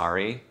 I'm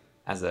sorry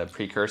as a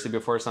precursor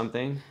before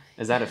something.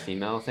 Is that a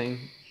female thing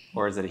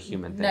or is it a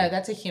human thing? No,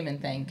 that's a human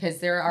thing because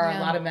there are a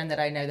lot of men that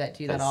I know that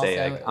do that also.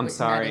 Say like, I'm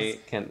sorry.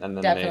 And then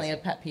definitely a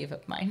pet peeve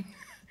of mine.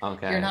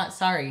 Okay. You're not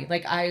sorry.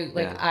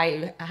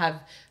 I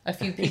have a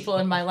few people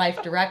in my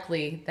life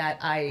directly that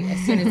as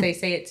soon as they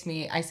say it to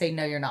me, I say,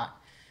 no, you're not.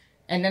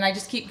 And then I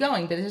just keep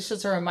going, but it's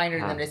just a reminder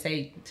to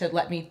them to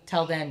let me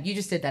tell them, you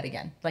just did that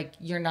again. Like,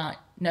 you're not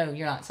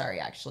sorry,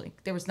 actually.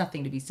 There was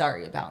nothing to be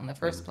sorry about in the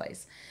first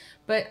place.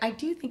 But I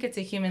do think it's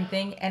a human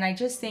thing, and I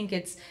just think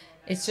it's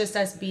just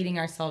us beating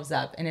ourselves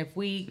up. And if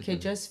we could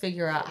just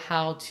figure out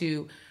how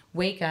to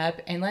wake up,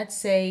 and let's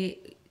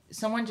say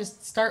someone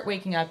just start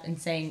waking up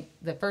and saying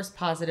the first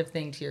positive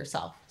thing to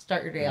yourself.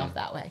 Start your day off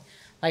that way.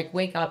 Like,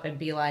 wake up and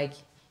be like,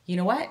 you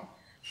know what?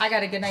 I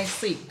got a good night's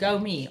sleep. Go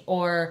me.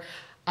 Or...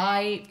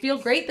 I feel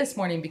great this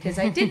morning because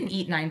I didn't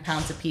eat 9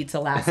 pounds of pizza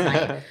last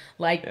night.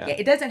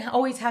 It doesn't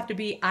always have to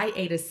be I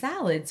ate a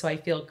salad so I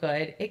feel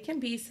good. It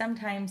can be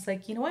sometimes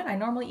like, you know what? I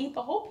normally eat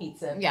the whole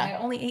pizza. Yeah. I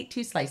only ate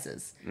 2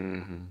 slices.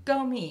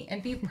 Go me.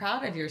 And be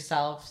proud of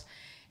yourselves.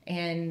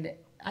 And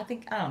I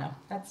think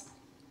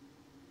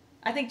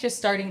just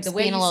starting the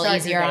way being a little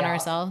easier on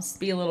ourselves.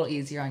 Be a little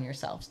easier on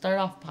yourself. Start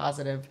off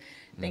positive.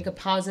 Think a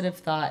positive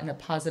thought and a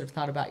positive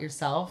thought about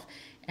yourself.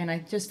 And I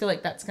just feel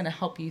like that's going to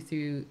help you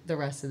through the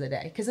rest of the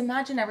day. Because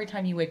imagine every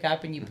time you wake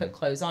up and you put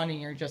clothes on and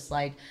you're just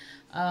like,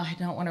 oh, I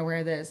don't want to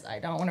wear this. I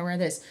don't want to wear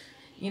this.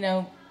 You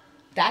know,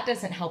 that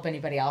doesn't help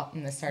anybody out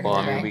in the start of the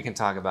day. Well, I mean, we can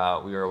talk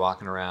about, we were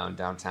walking around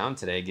downtown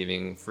today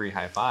giving free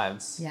high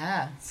fives.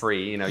 Yeah.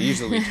 Free,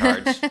 usually we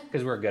charge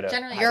because we're good at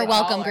generally, you're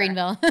welcome,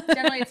 Greenville.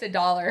 Generally, it's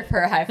 $1 for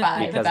a high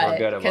five. Because we're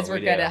good at what we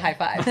do. At high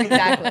fives.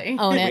 Exactly.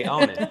 Own it. We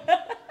own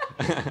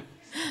it.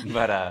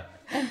 But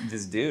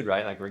this dude,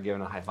 right, like we're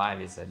giving a high five.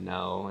 He said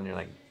no. And you're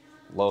like,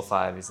 low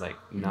five. He's like,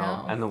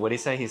 no. And then what did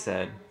he say? He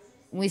said,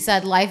 we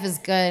said life is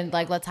good,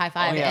 like let's high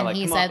five. And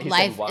he said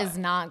life said, is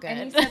not good.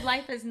 And he said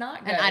life is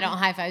not good. And I don't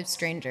high five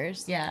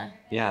strangers. Yeah.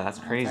 Yeah, that's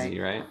crazy,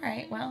 right? All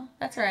right, well,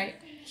 that's all right.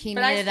 He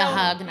needed a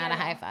hug, not a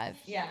high five.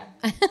 Yeah.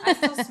 I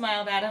still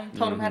smiled at him,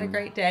 told him had a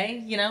great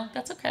day.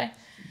 That's okay.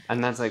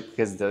 And that's like,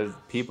 because those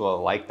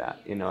people like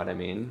that, you know what I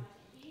mean?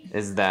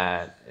 Is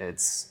that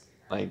it's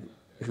like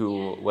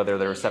whether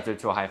they're receptive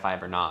to a high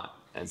five or not.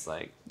 It's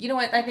like, you know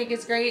what I think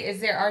is great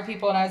is there are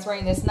people, and I was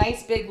wearing this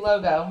nice big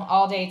logo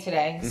all day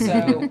today.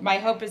 So my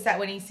hope is that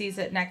when he sees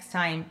it next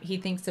time, he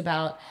thinks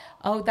about,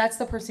 oh, that's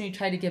the person who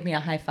tried to give me a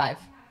high five.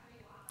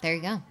 There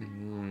you go.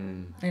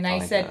 And I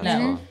said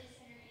no.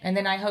 And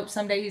then I hope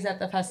someday he's at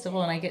the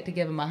festival and I get to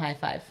give him a high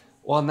five.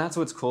 Well, and that's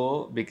what's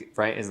cool,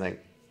 right? Is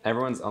like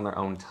everyone's on their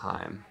own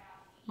time.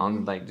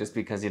 On like, just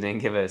because he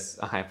didn't give us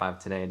a high five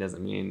today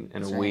doesn't mean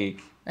in That's a right.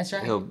 week That's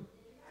right. he'll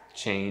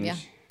change. Yeah.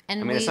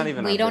 And I mean, it's not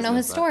even we our don't know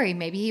his business, story.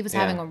 Maybe he was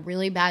Yeah. having a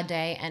really bad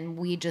day and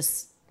we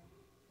just,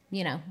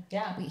 Yeah.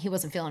 he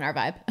wasn't feeling our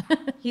vibe.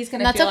 He's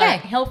gonna That's feel okay.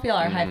 he'll feel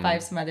our high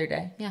five some other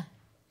day. Yeah.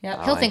 Yep.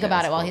 I He'll like think it. about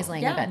That's it while cool. he's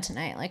laying in Yeah. bed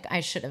tonight. Like,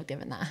 I should have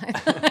given that high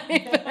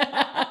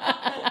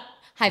five.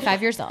 High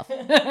five yourself.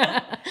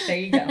 There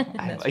you go.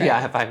 That's right. Yeah,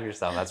 high five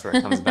yourself. That's where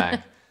it comes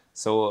back.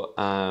 So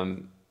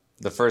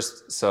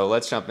so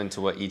let's jump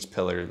into what each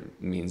pillar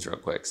means real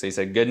quick. So you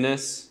said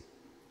goodness.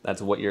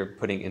 That's what you're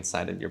putting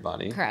inside of your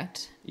body.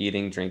 Correct.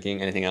 Eating,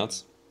 drinking, anything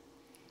else?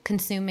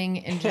 Consuming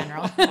in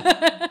general.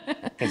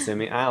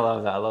 Consuming. I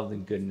love that. I love the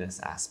goodness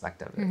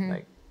aspect of it.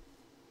 Like,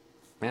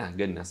 yeah,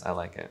 goodness. I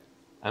like it.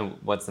 And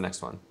what's the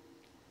next one?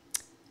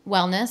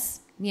 Wellness,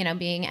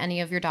 being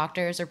any of your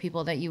doctors or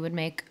people that you would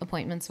make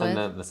appointments with.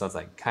 And so it's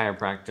like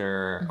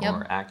chiropractor Yep.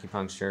 or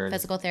acupuncture.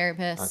 Physical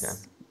therapists, Okay.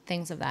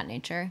 things of that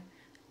nature.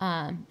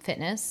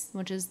 Fitness,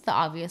 which is the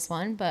obvious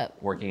one, but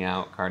Working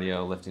out,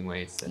 cardio, lifting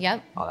weights.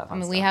 yep. All that fun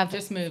we stuff. have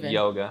Just moving.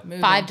 Yoga.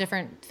 Moving. 5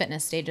 different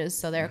fitness stages,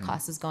 so there are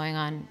classes going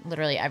on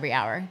literally every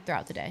hour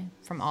throughout the day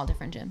from all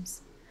different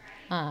gyms.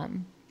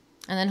 And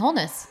then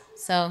wholeness.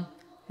 So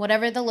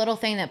whatever the little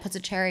thing that puts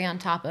a cherry on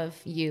top of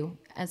you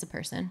as a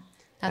person,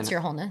 that's And- your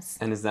wholeness.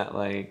 And is that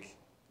like,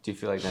 do you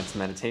feel like that's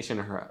meditation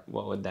or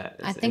what would that?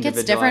 I is it think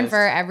it's different for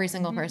individualized? every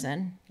single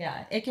person.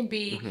 Yeah, it can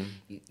be,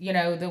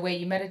 the way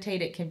you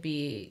meditate. It can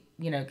be,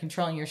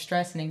 controlling your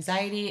stress and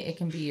anxiety. It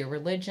can be your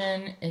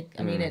religion.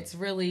 I mean, it's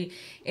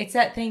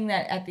that thing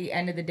that at the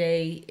end of the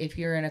day, if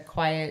you're in a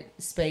quiet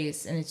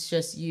space and it's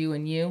just you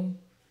and you,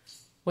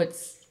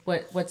 what's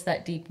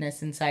that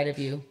deepness inside of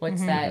you?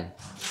 What's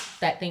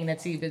that thing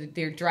that's either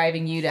they're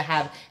driving you to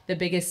have the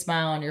biggest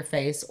smile on your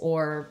face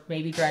or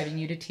maybe driving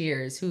you to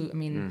tears? Who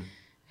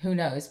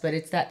knows? But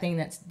it's that thing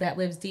that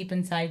lives deep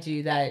inside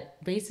you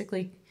that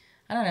basically,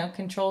 I don't know,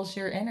 controls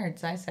your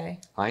innards, I say.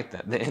 I like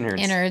that. The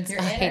innards. Innards. Your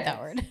I hate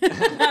innards.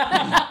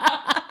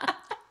 that word.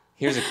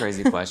 Here's a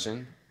crazy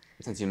question.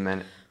 Since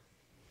you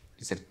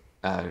said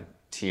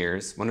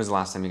tears. When was the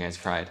last time you guys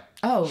cried?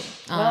 Oh,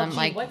 well, gee,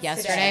 like what's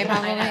yesterday, today?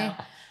 probably.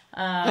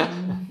 I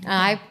know.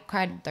 I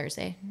cried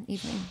Thursday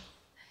evening.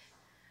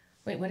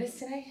 Wait, what is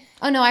today?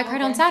 Oh no, I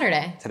cried on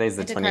Saturday. Today's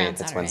the I did cry on 28th. It's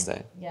Saturday.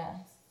 Wednesday.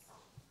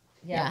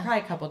 Yeah, probably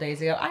a couple days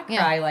ago. I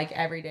cry like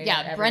every day.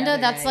 Yeah, every Brenda,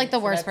 other that's day. like the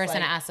So worst that's,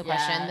 person like, to ask the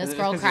question. yeah. This Is it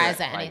girl because cries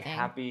you're, at like, anything.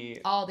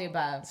 Happy, All the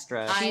above.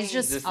 stressed. She's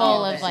just Just full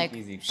all of of it. like,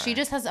 Easy cry. she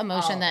just has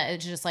emotion Oh. that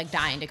is just like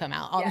dying to come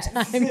out all Yes. the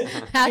time.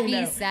 I Happy,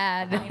 know.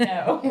 sad, I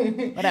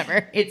know.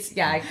 whatever.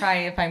 I cry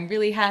if I'm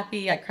really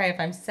happy. I cry if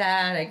I'm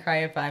sad. I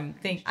cry if I'm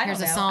I Here's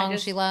don't a know. song I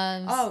just- she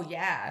loves. Oh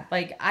yeah,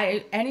 like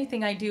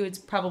anything I do, it's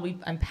probably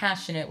I'm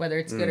passionate, whether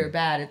it's good or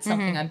bad. It's Mm-hmm.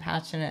 something I'm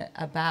passionate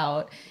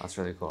about. That's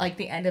really cool. Like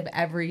the end of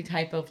every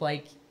type of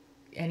like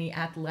any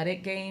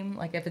athletic game,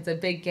 like if it's a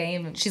big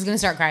game, She's gonna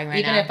start crying right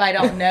even now. if I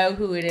don't know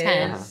who it is,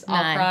 10,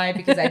 I'll 9. cry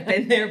because I've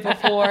been there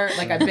before.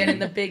 Like I've been in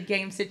the big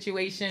game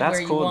situation That's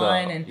where cool you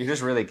won, though. and You're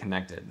just really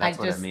connected. That's I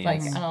what just it means.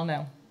 like I don't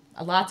know,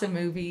 lots of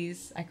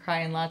movies. I cry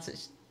in lots of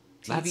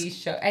TV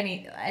show,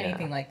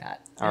 anything like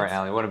that. All right,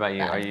 Allie. What about you?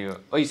 bad. Are you?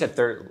 Oh, you said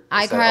third.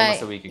 I said cried.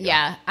 almost a week ago.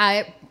 Yeah,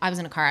 I was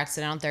in a car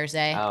accident on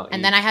Thursday, Oh,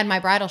 and then I had my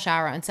bridal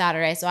shower on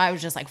Saturday, so I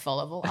was just like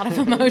full of a lot of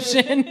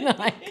emotion.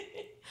 Like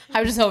I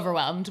was just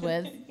overwhelmed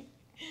with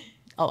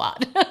a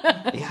lot.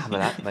 Yeah, but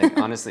that, like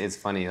honestly, it's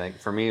funny. Like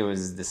for me, it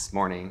was this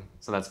morning.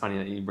 So that's funny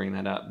that you bring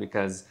that up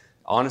because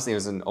honestly, it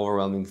was an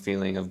overwhelming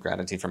feeling of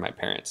gratitude for my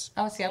parents,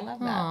 Oh, see, I love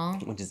that. Aw.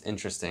 which is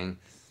interesting.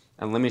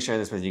 And let me share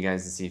this with you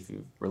guys to see if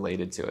you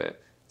related to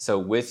it.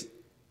 So this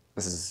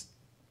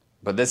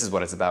is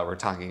what it's about. We're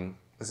talking.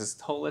 This is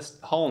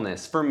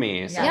wholeness for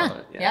me. So,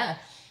 Yeah.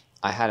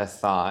 I had a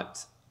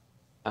thought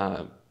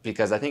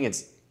because I think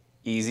it's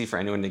easy for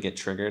anyone to get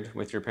triggered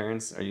with your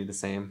parents. Are you the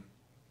same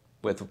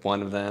with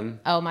one of them?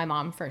 Oh, my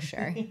mom for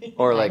sure.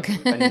 Or like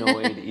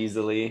annoyed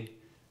easily?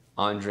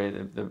 Andre,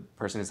 the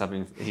person who's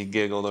helping, he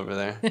giggled over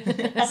there.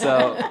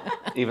 So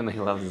even though he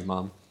loves his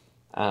mom.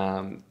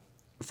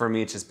 For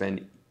me, it's just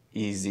been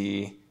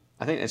easy.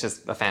 I think it's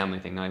just a family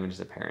thing, not even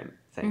just a parent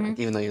thing. Like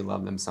even though you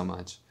love them so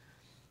much.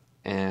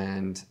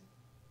 And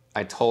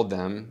I told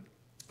them,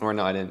 or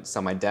no, I didn't.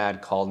 So my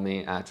dad called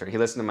me after he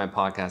listened to my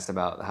podcast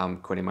about how I'm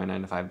quitting my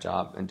 9-to-5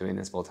 job and doing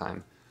this full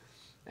time.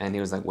 And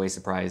he was like way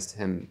surprised,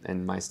 him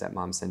and my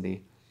stepmom,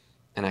 Cindy.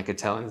 And I could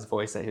tell in his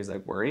voice that he was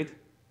like worried.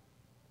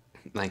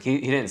 Like he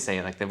didn't say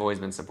it, like they've always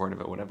been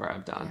supportive of whatever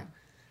I've done.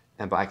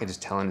 But I could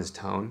just tell in his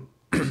tone,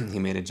 he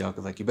made a joke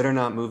of like, you better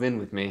not move in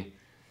with me.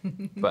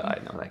 But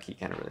I know like he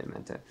kind of really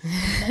meant it.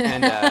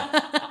 And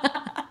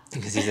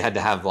because he had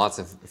to have lots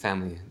of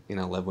family,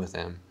 live with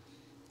him.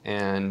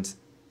 And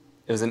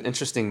it was an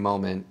interesting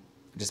moment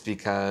just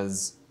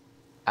because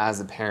as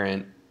a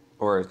parent,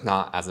 or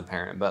not as a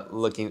parent, but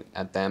looking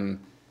at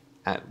them,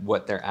 at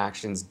what their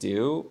actions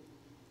do,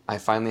 I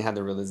finally had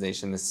the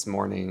realization this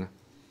morning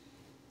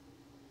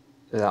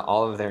that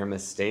all of their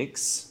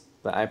mistakes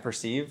that I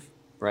perceive,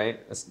 right?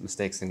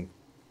 Mistakes in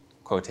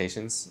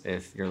quotations,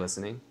 if you're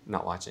listening,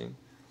 not watching.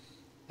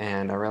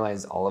 And I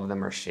realized all of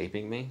them are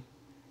shaping me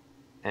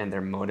and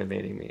they're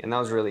motivating me. And that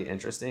was really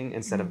interesting.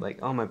 Instead of like,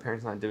 oh, my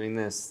parents not doing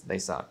this, they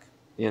suck,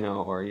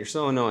 or you're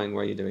so annoying,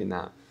 why are you doing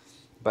that?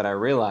 But I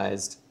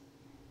realized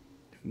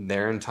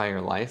their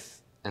entire life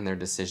and their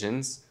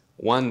decisions,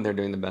 one, they're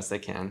doing the best they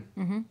can.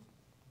 Mm-hmm.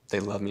 They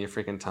love me a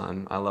freaking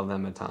ton. I love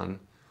them a ton.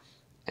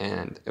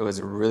 And it was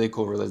a really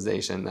cool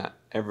realization that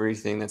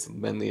everything that's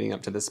been leading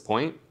up to this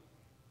point,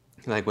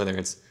 like whether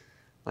it's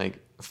like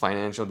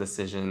financial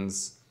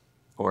decisions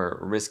or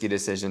risky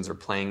decisions or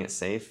playing it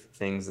safe,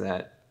 things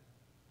that,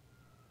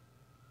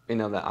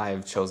 that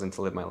I've chosen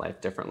to live my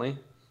life differently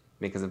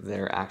because of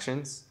their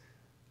actions,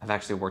 have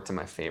actually worked in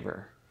my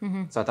favor.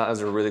 Mm-hmm. So I thought it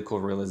was a really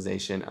cool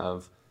realization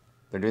of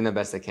they're doing the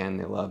best they can,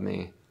 they love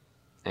me,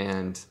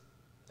 and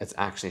it's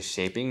actually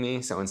shaping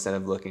me. So instead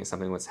of looking at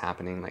something what's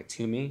happening like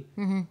to me,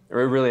 mm-hmm. it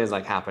really is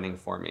like happening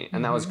for me.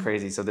 And that was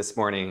crazy. So this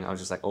morning I was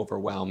just like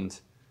overwhelmed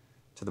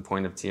to the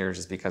point of tears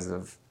just because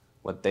of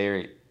what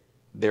they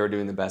were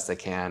doing the best they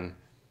can.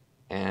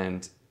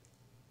 And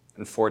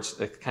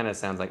unfortunately, it kind of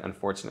sounds like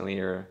unfortunately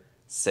you're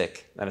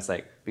sick. That it's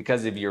like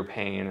because of your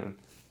pain,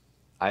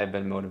 I have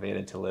been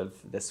motivated to live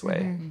this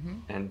way. Mm-hmm.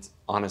 And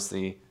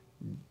honestly,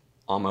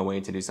 on my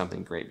way to do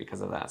something great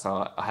because of that.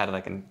 So I had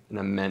like an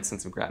immense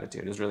sense of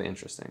gratitude. It was really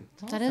interesting.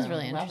 That is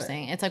really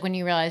interesting. It's like when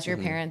you realize your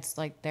parents,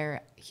 like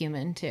they're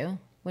human too,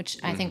 which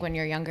I think when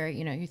you're younger,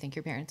 you think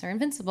your parents are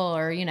invincible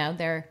or,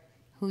 they're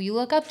who you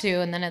look up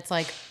to. And then it's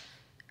like,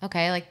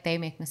 okay, like they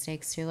make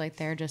mistakes too. Like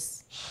they're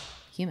just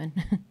human.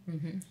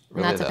 And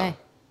Really, that's okay.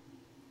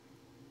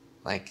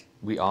 Like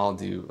we all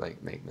do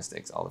like make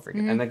mistakes all the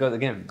freaking and that goes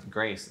again,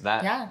 grace.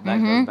 That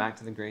goes back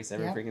to the grace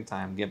every freaking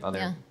time. Give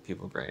other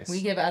people grace.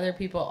 We give other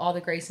people all the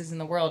graces in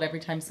the world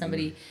every time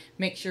somebody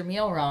makes your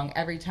meal wrong,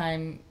 every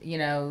time,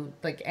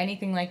 like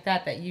anything like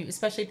that you,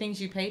 especially things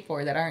you pay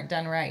for that aren't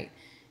done right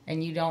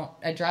and you don't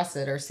address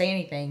it or say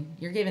anything,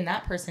 you're giving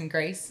that person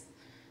grace.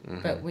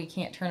 But we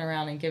can't turn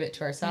around and give it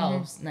to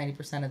ourselves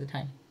 90% of the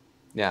time.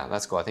 Yeah,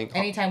 that's cool. I think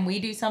anytime we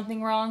do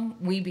something wrong,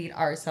 we beat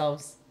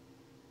ourselves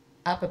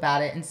up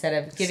about it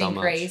instead of giving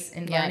grace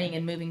and learning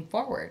and moving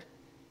forward.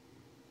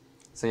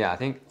 So yeah, I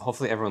think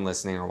hopefully everyone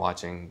listening or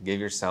watching, give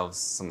yourselves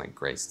some like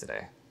grace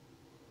today.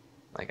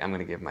 Like I'm going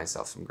to give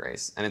myself some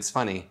grace. And it's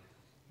funny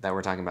that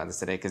we're talking about this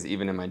today because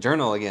even in my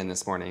journal again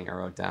this morning, I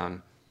wrote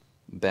down,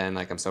 Ben,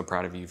 like I'm so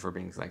proud of you for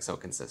being like so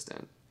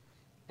consistent.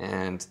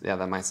 And yeah,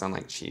 that might sound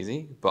like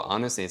cheesy, but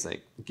honestly, it's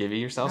like give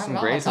yourself some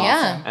grace.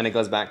 Yeah. And it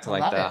goes back to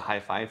like the high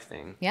five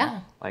thing.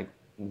 Yeah. Like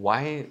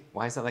why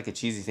is that like a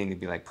cheesy thing to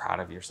be like proud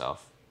of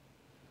yourself?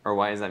 Or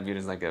why is that viewed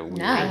as like a weird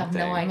thing? I have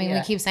no idea. I mean,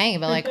 we keep saying it,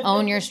 but like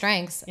own your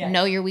strengths,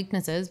 know your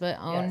weaknesses, but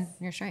own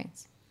your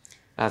strengths.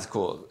 That's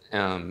cool.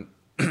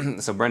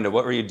 So Brenda,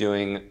 what were you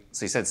doing?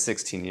 So you said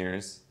 16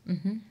 years.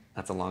 Mm-hmm.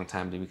 That's a long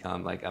time to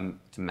become like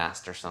to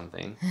master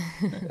something.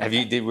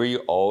 Were you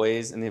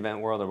always in the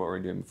event world, or what were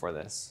you doing before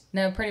this?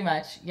 No, pretty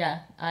much. Yeah,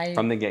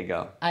 from the get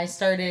go. I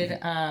started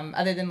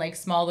other than like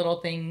small little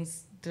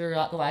things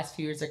throughout the last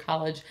few years of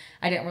college.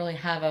 I didn't really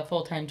have a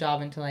full-time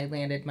job until I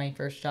landed my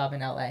first job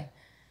in LA.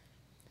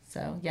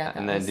 So yeah.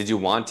 And then did you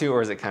want to,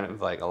 or is it kind of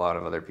like a lot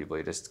of other people,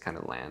 you just kind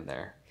of land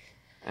there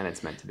and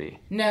it's meant to be?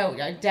 No,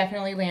 I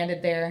definitely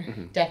landed there.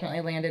 Mm-hmm. Definitely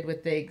landed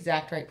with the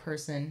exact right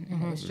person.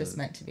 And it was just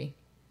meant to be.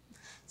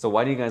 So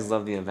why do you guys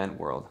love the event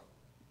world?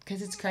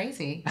 Because it's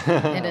crazy. It is.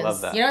 I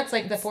love that. It's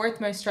like the fourth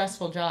most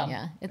stressful job.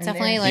 Yeah. It's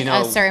definitely like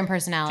a certain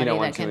personality. Do you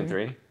know 1, 2, and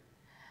 3?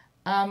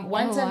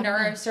 One's a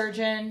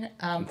neurosurgeon,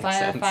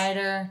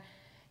 firefighter,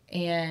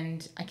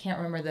 and I can't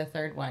remember the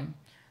third one.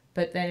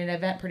 But then an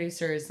event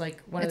producer is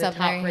like one of the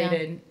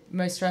top-rated,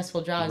 most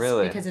stressful jobs.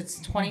 Really? Because it's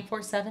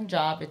 24/7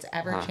 job. It's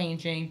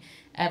ever-changing,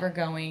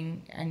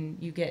 ever-going, and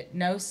you get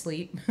no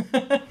sleep.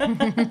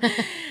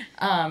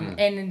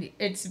 And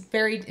it's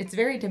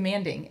very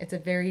demanding. It's a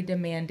very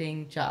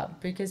demanding job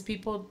because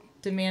people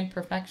demand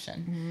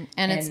perfection. Mm-hmm.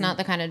 And it's not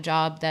the kind of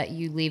job that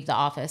you leave the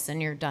office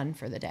and you're done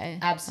for the day.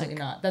 Absolutely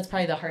not. That's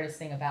probably the hardest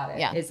thing about it.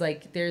 Yeah. Is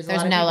like there's a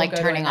lot of no people like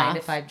go turning to a 9 off.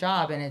 to 5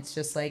 job, and it's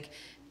just like,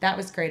 that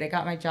was great. I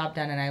got my job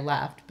done and I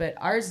left. But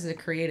ours is a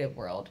creative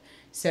world.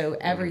 So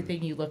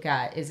everything you look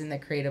at is in the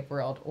creative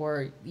world.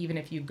 Or even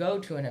if you go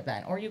to an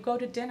event or you go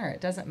to dinner,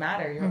 it doesn't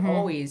matter.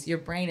 Your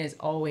brain is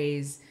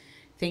always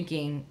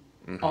thinking,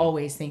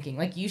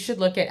 Like you should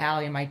look at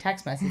Allie and my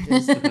text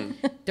messages.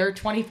 They're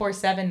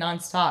 24/7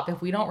 nonstop. If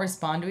we don't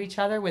respond to each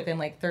other within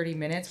like 30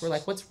 minutes, we're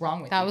like, what's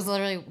wrong with you? That was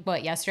literally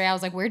yesterday. I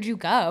was like, where'd you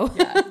go?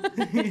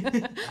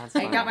 Yeah.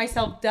 I got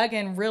myself dug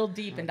in real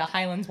deep into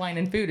Highlands Wine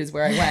and Food is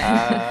where I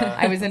went.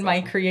 I was in my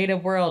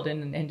creative world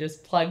and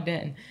just plugged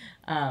in.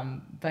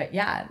 But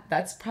yeah,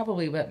 that's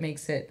probably what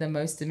makes it the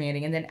most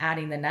demanding. And then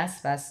adding the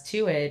NESS Fest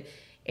to it,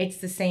 it's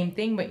the same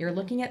thing, but you're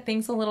looking at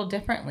things a little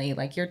differently.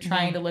 Like you're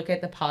trying to look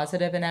at the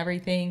positive and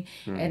everything,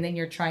 and then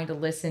you're trying to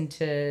listen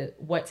to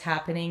what's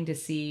happening to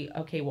see,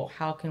 okay, well,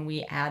 how can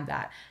we add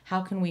that?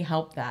 How can we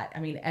help that? I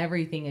mean,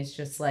 everything is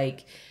just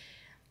like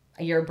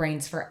your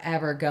brain's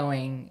forever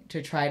going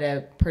to try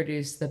to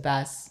produce the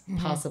best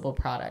possible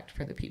product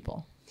for the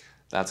people.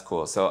 That's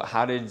cool. So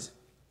how did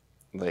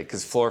like,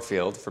 because Floor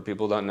Field, for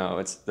people who don't know,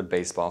 it's the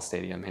baseball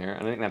stadium here.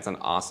 And I think that's an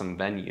awesome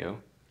venue.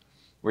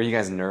 Were you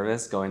guys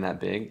nervous going that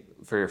big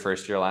for your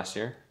first year last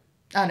year?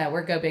 Oh no,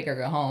 we're go big or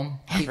go home.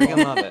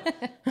 Freaking love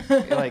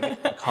it.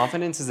 Like,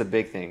 confidence is a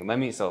big thing. Let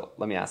me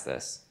ask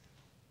this.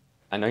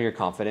 I know you're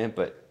confident,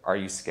 but are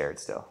you scared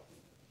still?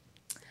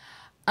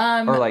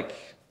 Or like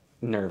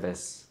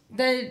nervous?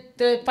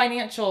 The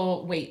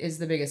financial weight is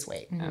the biggest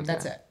weight. Okay.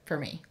 That's it for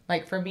me.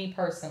 Like for me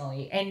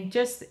personally, and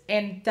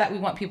that we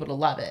want people to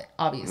love it.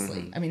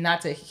 Obviously, I mean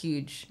that's a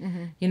huge,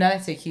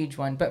 that's a huge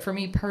one. But for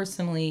me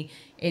personally,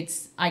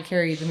 I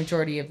carry the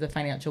majority of the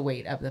financial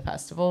weight of the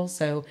festival,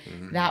 so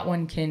that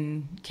one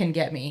can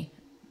get me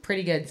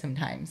pretty good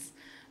sometimes.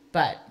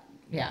 But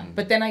yeah,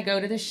 but then I go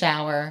to the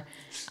shower,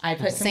 I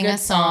put some Sing good a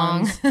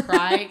song. songs,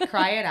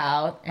 cry it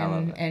out, I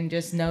love it. and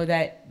just know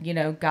that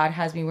God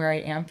has me where I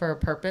am for a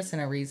purpose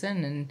and a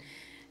reason,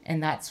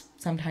 and that's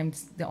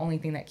sometimes the only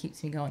thing that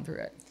keeps me going through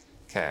it.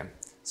 Okay.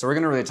 So we're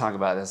going to really talk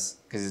about this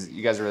because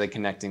you guys are really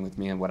connecting with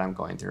me and what I'm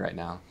going through right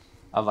now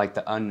of like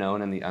the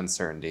unknown and the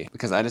uncertainty.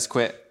 Because I just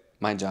quit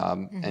my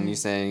job and you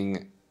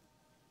saying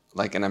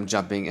like, and I'm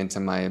jumping into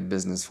my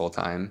business full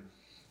time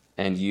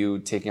and you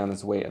taking on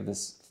this weight of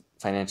this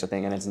financial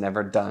thing and it's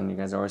never done. You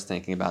guys are always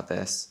thinking about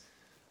this.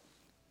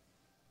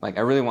 Like,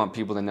 I really want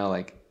people to know,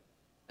 like,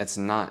 it's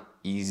not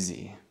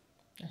easy,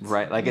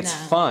 right? Like, it's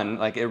fun.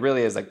 Like, it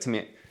really is. Like, to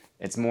me,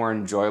 it's more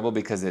enjoyable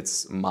because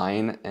it's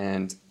mine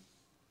and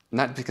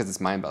not because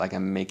it's mine, but like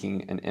I'm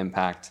making an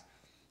impact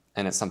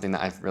and it's something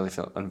that I really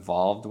feel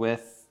involved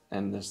with.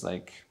 And there's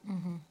like,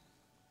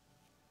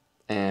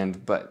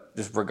 but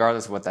just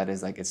regardless of what that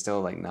is, like, it's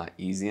still like not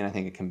easy. And I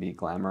think it can be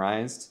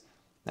glamorized.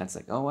 That's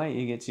like, oh, wait,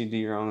 you get to do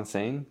your own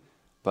thing.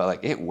 But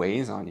like, it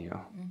weighs on you.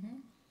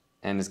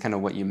 And it's kind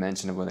of what you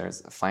mentioned of whether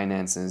it's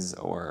finances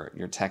or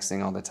you're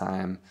texting all the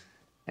time.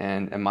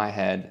 And in my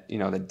head,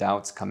 the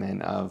doubts come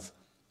in of,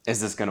 is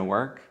this going to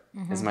work?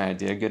 Is my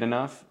idea good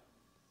enough?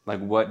 Like,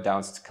 what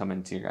doubts come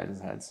into your guys'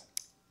 heads?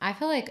 I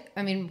feel like,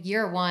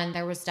 year one,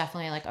 there was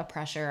definitely like a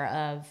pressure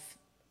of,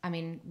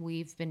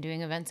 we've been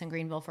doing events in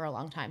Greenville for a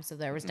long time. So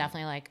there was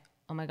definitely like,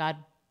 oh my God,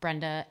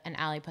 Brenda and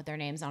Allie put their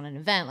names on an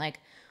event. Like,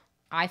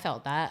 I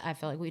felt that. I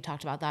feel like we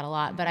talked about that a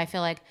lot. But I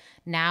feel like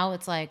now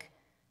it's like,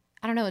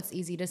 I don't know, it's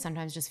easy to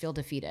sometimes just feel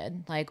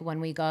defeated. Like when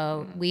we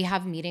go, we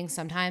have meetings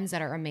sometimes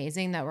that are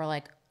amazing that we're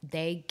like,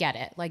 they get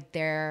it. Like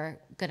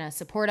they're going to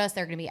support us.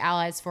 They're going to be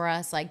allies for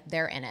us. Like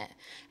they're in it.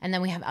 And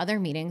then we have other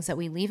meetings that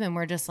we leave and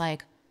we're just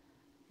like,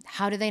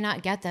 how do they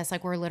not get this?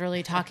 Like we're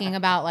literally talking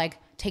about like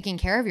taking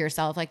care of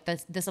yourself. Like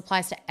this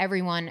applies to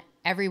everyone,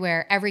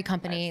 everywhere, every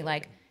company. Absolutely.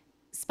 Like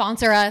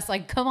sponsor us.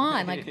 Like, come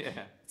on. Like, yeah.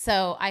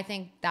 So I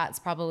think that's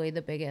probably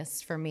the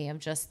biggest for me of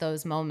just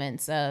those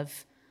moments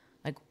of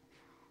like,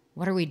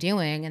 what are we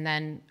doing? And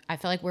then I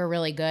feel like we're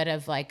really good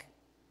of like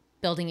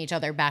building each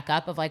other back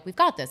up of like, we've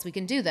got this, we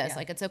can do this. Yeah.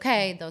 Like, it's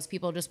okay. Those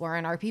people just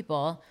weren't our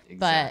people,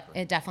 but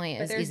it definitely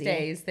is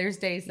easy. There's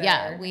days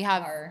that we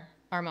have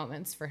our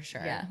moments for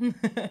sure. Yeah. Do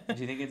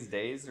you think it's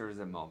days or is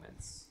it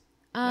moments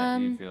that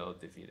you feel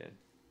defeated?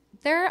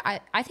 I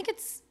think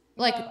it's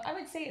like, I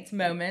would say it's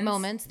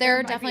moments. There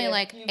are definitely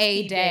like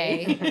a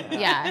day.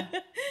 Yeah.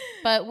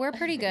 But we're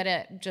pretty good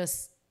at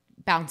just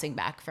bouncing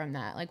back from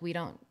that. Like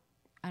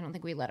I don't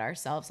think we let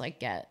ourselves like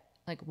get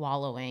like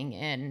wallowing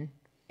in.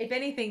 If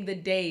anything, the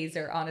days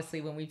are honestly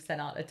when we've sent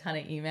out a ton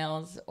of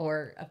emails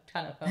or a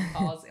ton of phone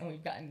calls and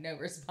we've gotten no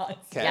response.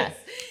 Okay. Yes.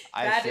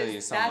 I feel you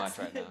so much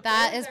right now.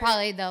 That is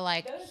probably the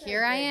like,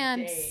 here I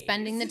am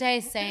spending the day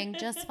saying,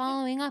 just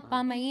following up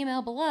on my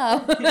email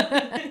below.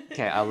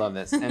 Okay, I love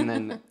this. And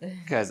then,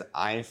 because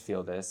I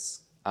feel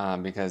this,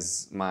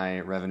 because my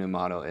revenue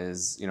model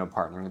is,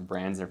 partnering with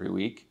brands every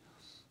week.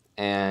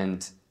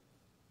 And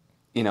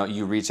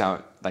you reach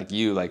out,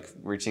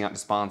 reaching out to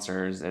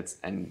sponsors,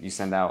 and you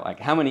send out, like,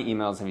 how many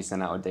emails have you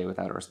sent out a day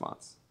without a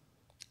response?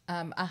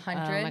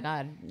 100. Oh my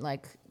God.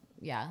 Like,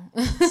 yeah.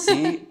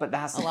 See, but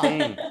that's the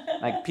thing.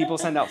 Like, people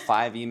send out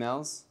 5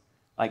 emails.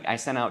 Like, I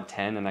sent out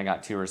 10 and I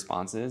got 2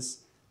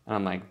 responses. And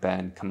I'm like,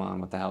 Ben, come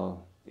on, what the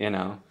hell,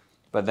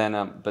 But then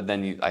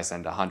I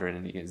send 100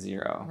 and you get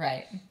 0.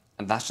 Right.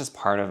 And that's just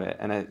part of it.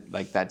 And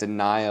that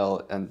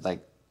denial and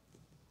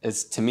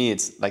to me,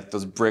 it's like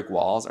those brick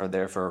walls are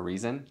there for a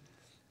reason.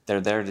 They're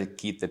there to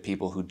keep the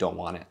people who don't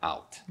want it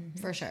out.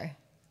 For sure.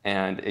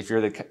 And if you're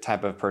the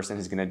type of person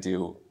who's going to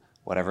do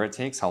whatever it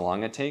takes, how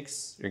long it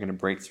takes, you're going to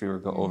break through or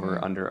go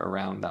over, under,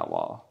 around that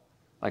wall.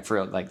 Like for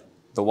real, like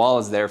the wall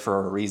is there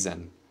for a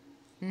reason.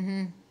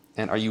 And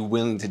are you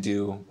willing to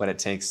do what it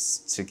takes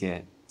to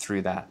get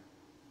through that?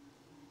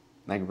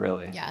 Like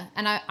really? Yeah.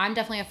 And I'm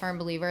definitely a firm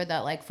believer that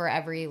like for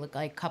every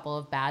like couple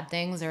of bad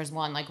things, there's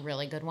one like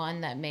really good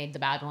one that made the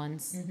bad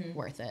ones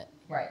worth it.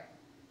 Right.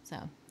 So.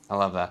 I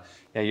love that.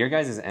 Yeah, your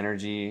guys'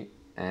 energy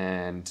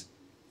and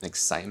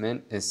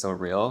excitement is so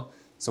real.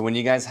 So when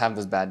you guys have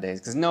those bad days,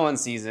 because no one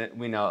sees it,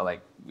 we know, like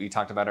we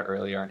talked about it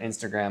earlier on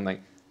Instagram,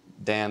 like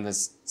damn,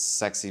 this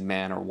sexy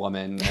man or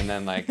woman, and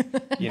then like,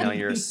 you know,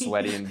 you're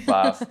sweaty and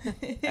buff,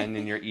 and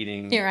then you're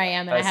eating. Here I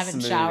am, and I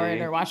haven't smoothie.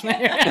 showered or washed my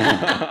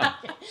hair.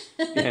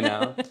 You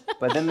know,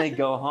 but then they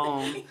go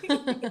home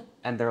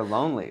and they're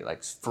lonely,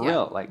 like for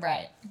real. Like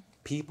Right.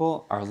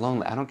 people are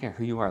lonely. I don't care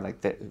who you are.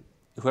 Like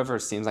whoever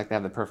seems like they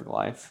have the perfect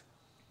life,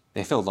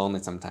 they feel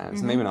lonely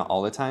sometimes. Maybe not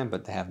all the time,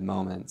 but they have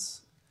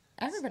moments.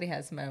 Everybody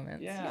has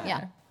moments.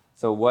 Yeah.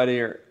 So what do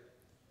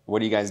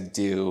you guys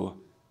do?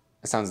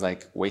 It sounds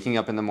like waking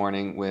up in the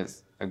morning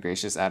with a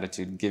gracious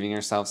attitude, giving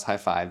yourselves high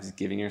fives,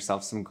 giving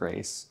yourself some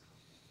grace.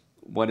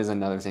 What is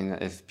another thing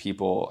that if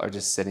people are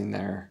just sitting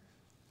there,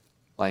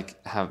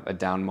 like have a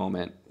down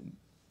moment,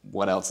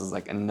 what else is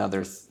like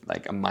another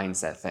like a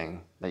mindset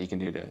thing that you can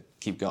do to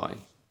keep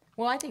going?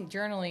 Well, I think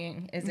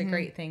journaling is a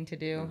great thing to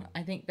do.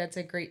 I think that's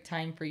a great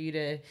time for you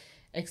to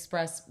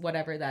express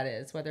whatever that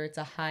is, whether it's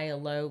a high, a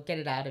low, get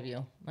it out of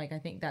you. Like, I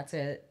think that's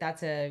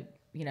a,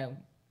 you know,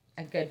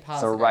 a good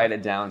positive. So write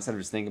it down instead of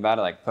just thinking about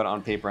it, like put it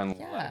on paper and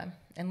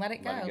and let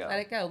it go. Let it go. Let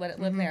it go. Let it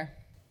live there.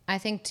 I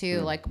think too,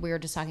 like we were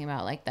just talking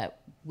about, like that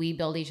we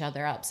build each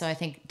other up. So I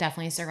think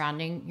definitely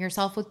surrounding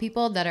yourself with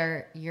people that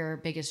are your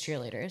biggest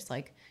cheerleaders.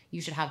 Like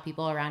you should have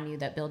people around you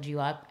that build you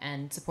up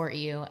and support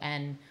you.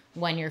 And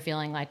when you're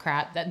feeling like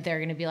crap, that they're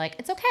going to be like,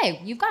 it's okay.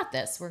 You've got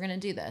this. We're going to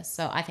do this.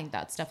 So I think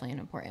that's definitely an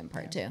important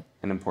part too.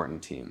 An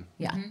important team.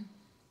 Yeah.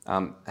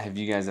 Have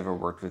you guys ever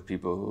worked with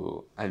people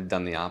who have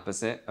done the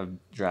opposite of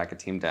drag a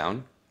team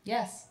down?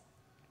 Yes.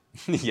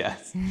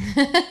 Yes.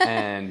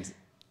 And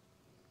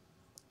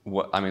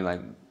what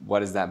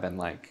has that been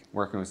like,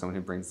 working with someone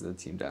who brings the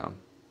team down?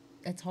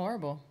 It's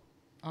horrible,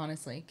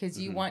 honestly, because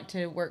you want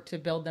to work to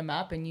build them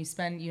up, and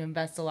you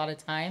invest a lot of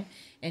time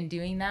in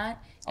doing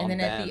that, and On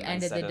then at the them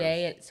end of the instead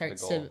day, of it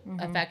starts the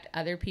to affect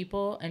other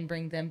people and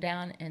bring them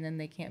down, and then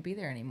they can't be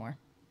there anymore.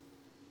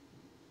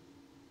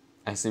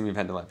 I assume you've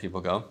had to let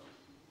people go.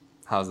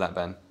 How's that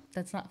been?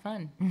 That's not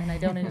fun, and I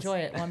don't enjoy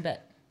it one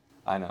bit.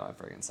 I know, it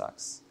freaking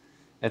sucks.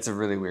 It's a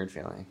really weird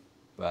feeling,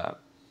 but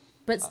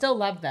still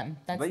love them.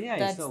 That's you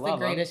that's still the love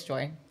them. greatest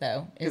joy,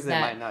 though. because Is it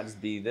that might not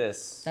just be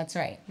this. that's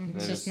right?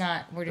 It's They're just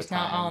not. We're the just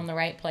not all time. in the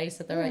right place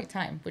at the right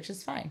time, which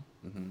is fine.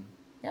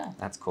 Yeah.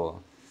 That's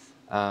cool.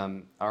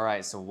 All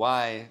right, so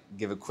why,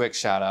 give a quick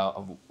shout out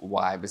of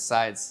why,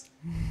 besides,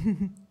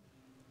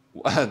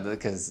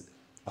 because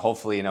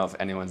hopefully, you know, if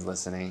anyone's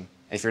listening,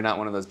 if you're not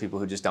one of those people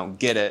who just don't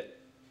get it,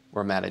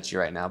 we're mad at you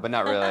right now, but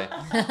not really.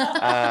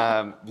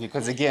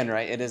 Because again,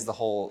 right, it is the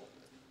whole,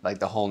 like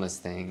the wholeness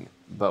thing,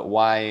 but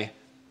why,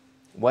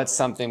 what's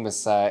something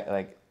beside,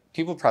 like,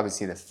 people probably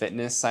see the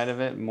fitness side of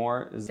it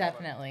more.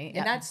 Definitely.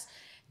 Yeah. And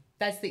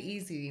that's the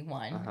easy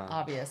one,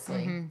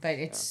 obviously. But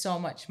it's so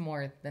much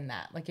more than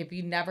that. Like if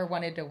you never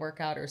wanted to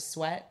work out or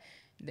sweat,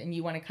 then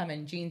you want to come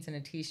in jeans and a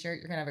t-shirt,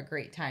 you're going to have a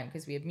great time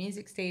because we have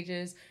music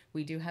stages.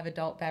 We do have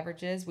adult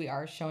beverages. We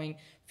are showing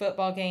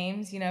football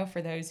games, you know,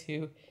 for those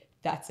who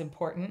that's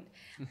important.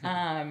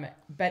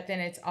 But then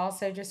it's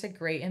also just a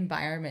great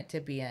environment to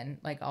be in,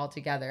 like all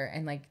together,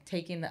 and like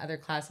taking the other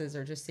classes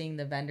or just seeing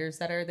the vendors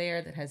that are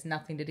there that has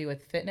nothing to do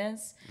with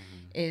fitness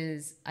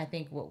is, I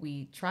think, what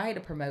we try to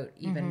promote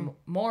even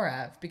more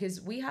of,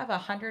 because we have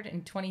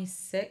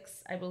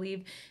 126, I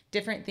believe,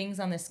 different things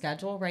on the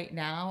schedule right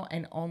now,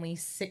 and only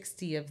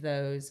 60 of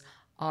those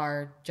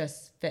are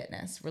just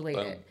fitness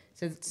related. Boom.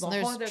 So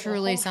There's a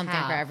truly whole something for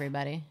half.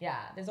 everybody. Yeah,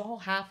 there's a whole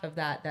half of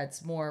that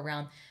that's more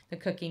around the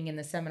cooking and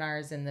the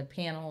seminars and the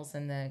panels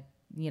and the,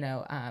 you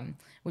know,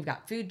 we've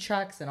got food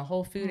trucks and a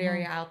whole food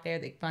area out there,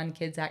 the fun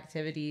kids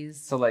activities.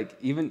 So like,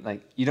 even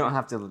like, you don't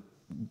have to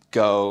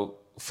go,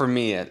 for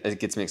me, it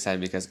gets me excited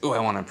because, I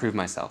want to improve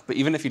myself. But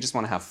even if you just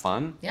want to have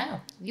fun. Yeah.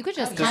 You could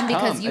just Just come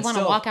because come. you It's want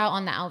to still- walk out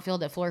on the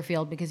outfield at Floor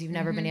Field because you've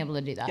never been able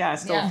to do that. Yeah,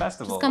 it's still Yeah. a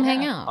festival. Just come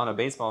hang out. On a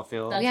baseball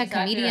field. That's We had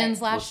exactly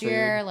comedians right. last With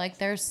year. food. Like,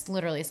 there's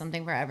literally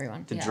something for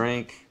everyone. to Yeah.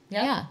 drink.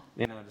 Yeah.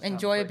 You know, just have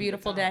Enjoy a freaking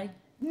beautiful good time. day.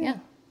 Yeah.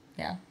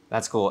 Yeah.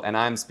 That's cool. And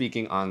I'm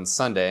speaking on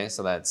Sunday,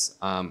 so that's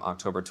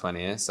October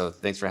 20th. So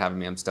thanks for having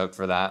me. I'm stoked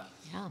for that.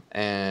 Yeah.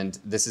 And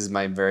this is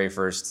my very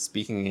first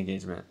speaking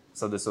engagement.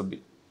 So this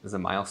is a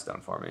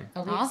milestone for me.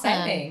 It'll be Awesome.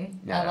 exciting.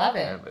 I love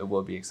it. It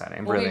will be exciting.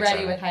 I'm We'll really be ready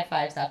excited. with high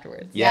fives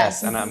afterwards.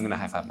 Yes, and I'm going to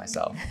high five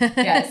myself.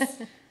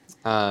 Yes.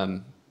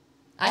 Um,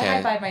 I Okay.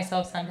 high five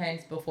myself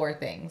sometimes before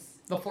things,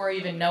 before I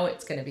even know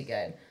it's going to be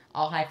good.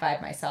 I'll high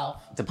five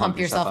myself. to Pump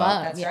yourself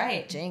up. That's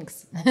right.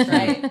 Jinx. That's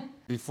right.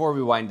 Before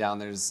we wind down,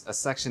 there's a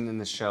section in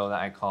the show that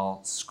I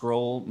call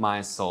Scroll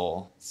My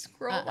Soul.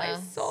 Scroll my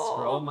Uh-oh. soul.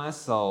 Scroll my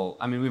soul.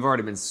 I mean, we've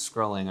already been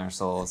scrolling our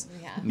souls.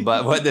 Yeah.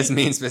 But what this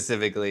means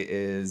specifically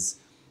is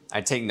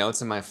I take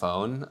notes in my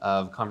phone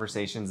of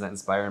conversations that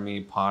inspire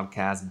me,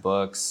 podcasts,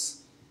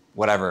 books,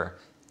 whatever,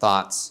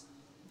 thoughts,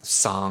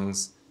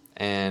 songs,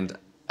 and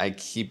I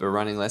keep a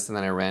running list and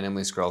then I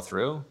randomly scroll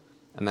through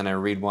and then I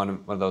read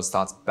one of those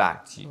thoughts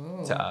back to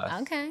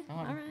us. Okay. Oh, All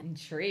I'm right.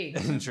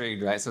 intrigued.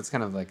 Intrigued, right? So it's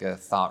kind of like a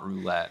thought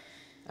roulette.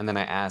 And then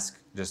I ask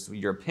just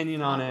your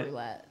opinion on it,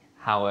 Roulette.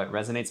 how it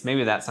resonates.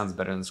 Maybe that sounds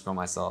better than Scroll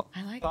My Soul.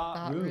 I like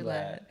thought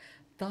roulette.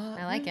 Thought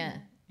I like it.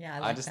 Yeah, I I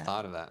like just that.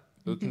 thought of that.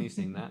 Ooh, can you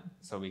sing that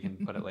so we can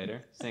put it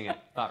later? Sing it.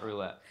 Thought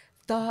roulette.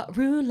 Thought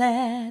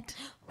roulette.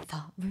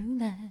 Thought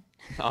roulette.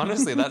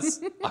 Honestly,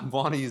 I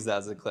want to use that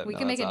as a clip. We No,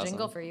 can make a that's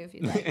jingle awesome. for you if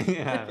you'd like.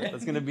 Yeah,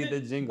 that's gonna be the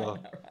jingle.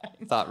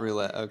 Thought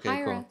roulette. Okay,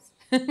 Hire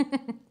cool.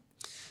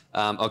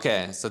 us.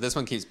 Okay, so this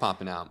one keeps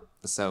popping out.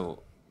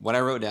 So what I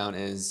wrote down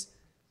is,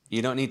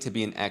 you don't need to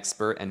be an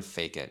expert and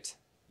fake it.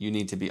 You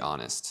need to be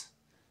honest.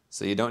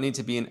 So you don't need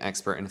to be an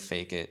expert and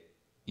fake it.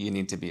 You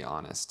need to be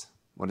honest.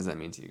 What does that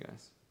mean to you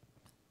guys?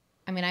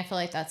 I mean, I feel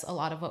like that's a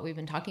lot of what we've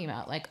been talking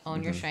about. Like,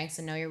 own your strengths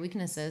and know your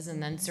weaknesses,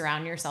 and then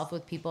surround yourself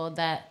with people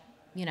that,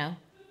 you know,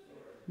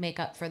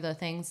 make up for the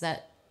things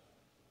that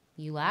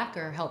you lack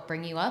or help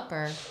bring you up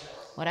or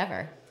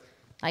whatever.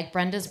 Like,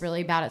 Brenda's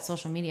really bad at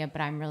social media, but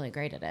I'm really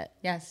great at it.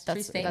 Yes, true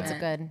That's statement. a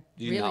good.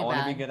 Do you Really not want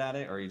to be bad. good at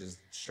it, or are you just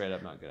straight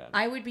up not good at it?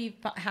 I would be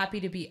happy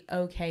to be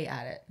okay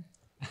at it.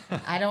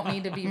 I don't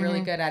need to be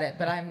really good at it,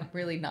 but I'm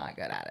really not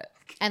good at it.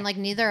 And like,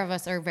 neither of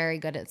us are very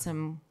good at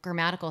some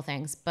grammatical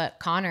things, but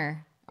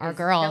Connor, our Is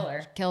girl,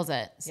 killer. kills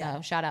it. So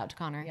Yeah. shout out to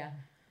Connor. Yeah.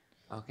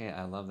 Okay,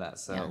 I love that.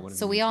 So Yeah. what does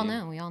So it we mean all to you?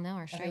 know. We all know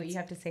our Okay, strengths. you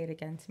have to say it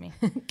again to me.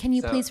 Can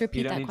you So please repeat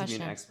you don't that need question? to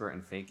be an expert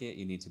and fake it.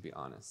 You need to be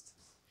honest.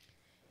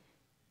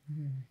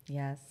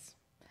 Yes.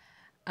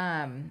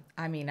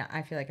 I mean,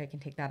 I feel like I can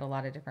take that a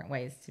lot of different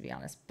ways, to be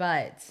honest.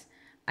 But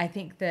I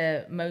think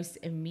the most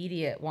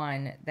immediate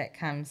one that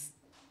comes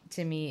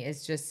to me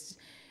is just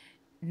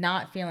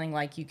not feeling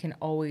like you can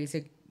always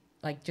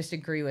like just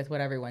agree with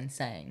what everyone's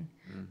saying.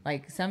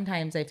 Like,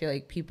 sometimes I feel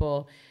like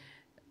people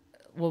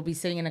will be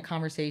sitting in a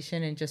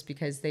conversation, and just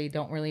because they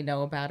don't really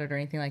know about it or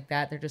anything like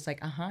that, they're just like,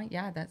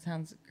 yeah, that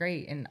sounds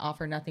great, and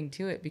offer nothing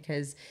to it,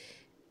 because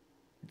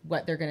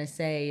what they're going to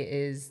say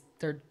is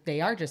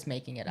they are just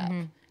making it up,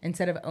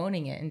 instead of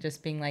owning it and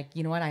just being like,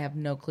 you know what, I have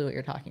no clue what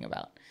you're talking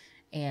about,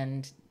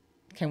 and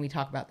can we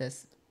talk about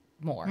this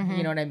more?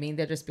 You know what I mean?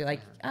 They'll just be like,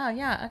 oh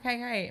yeah, okay,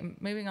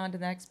 great, moving on to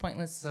the next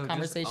pointless So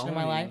conversation of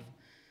my life.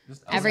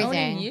 Just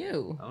Everything. Owning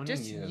you. Owning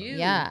Just you. you.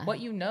 Yeah. What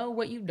you know,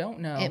 what you don't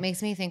know. It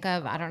makes me think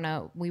of, I don't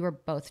know, we were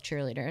both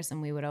cheerleaders,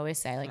 and we would always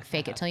say like,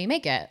 fake it till you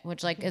make it,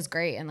 which like is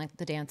great in like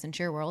the dance and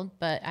cheer world,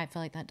 but I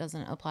feel like that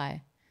doesn't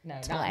apply. No,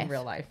 to not life. in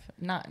real life.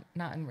 Not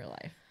in real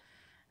life.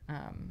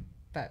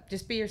 But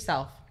just be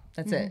yourself.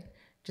 That's it.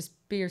 Just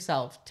be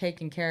yourself.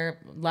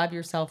 Love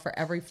yourself for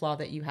every flaw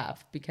that you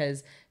have,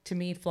 because to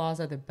me, flaws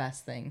are the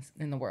best things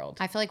in the world.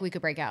 I feel like we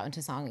could break out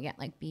into song again,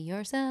 like be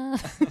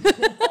yourself.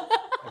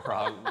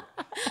 Problem.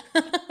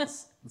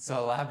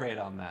 So elaborate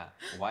on that.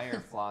 Why are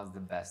flaws the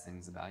best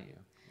things about you?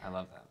 I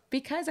love that.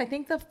 Because I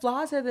think the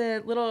flaws are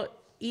the little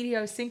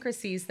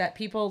idiosyncrasies that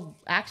people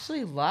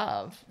actually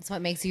love. It's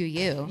what makes you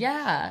you.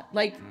 Yeah,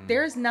 like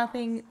there's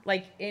nothing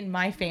like in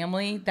my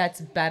family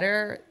that's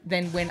better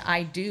than when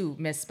I do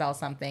misspell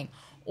something,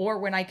 or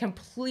when I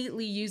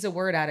completely use a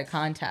word out of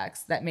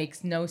context that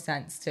makes no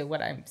sense to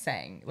what I'm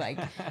saying. Like,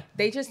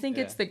 they just think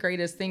it's the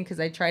greatest thing because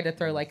I try to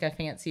throw like a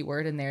fancy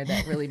word in there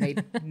that really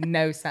made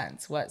no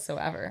sense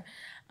whatsoever.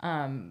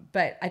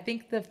 But I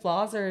think the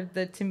flaws are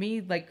to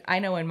me, like, I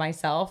know in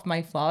myself,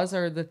 my flaws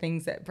are the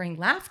things that bring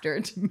laughter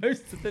to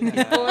most of the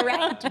people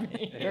around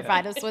me.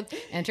 Provide us with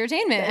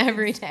entertainment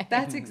every day.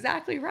 That's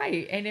exactly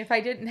right. And if I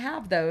didn't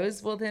have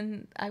those, well,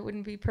 then I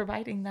wouldn't be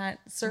providing that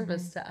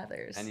service to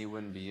others. And you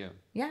wouldn't be you.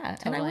 Yeah, and I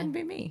Totally. wouldn't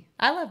be me.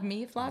 I love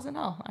me, flaws and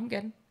all. I'm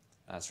good.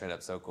 That's straight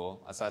up so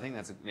cool. So I think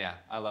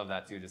I love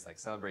that too. Just like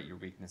celebrate your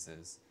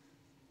weaknesses.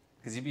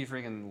 Because you'd be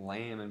freaking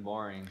lame and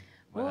boring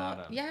without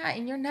them. Yeah,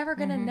 and you're never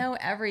going to know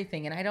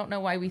everything. And I don't know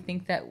why we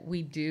think that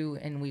we do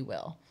and we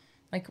will.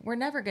 Like, we're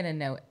never going to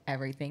know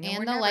everything. And we're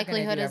the never gonna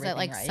likelihood do is that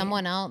like everything right.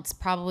 someone else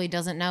probably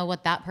doesn't know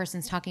what that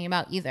person's talking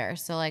about either.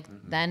 So like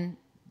then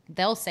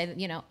they'll say that,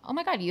 you know, oh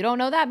my God, you don't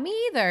know that, me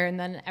either. And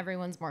then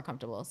everyone's more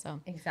comfortable.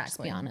 So just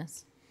Exactly. be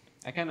honest.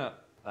 I kind of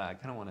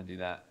want to do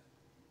that.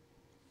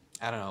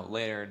 I don't know,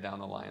 later down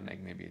the line,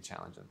 like maybe a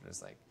challenge of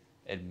just like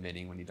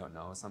admitting when you don't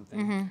know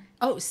something.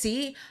 Oh,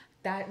 see,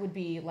 that would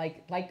be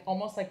like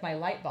almost like my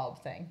light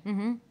bulb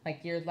thing,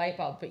 like your light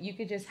bulb. But you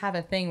could just have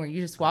a thing where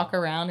you just walk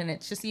around, and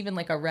it's just even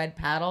like a red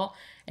paddle,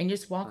 and you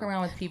just walk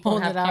around with people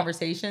and Hold have it up.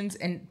 conversations,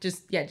 and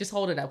just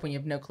hold it up when you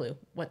have no clue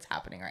what's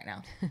happening right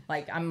now.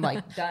 Like, I'm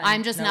like done.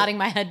 I'm just No- nodding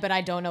my head, but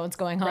I don't know what's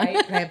going on.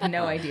 right. I have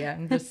no idea.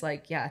 I'm just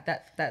like, yeah,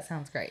 that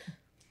sounds great.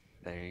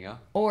 There you go.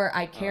 Or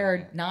I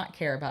not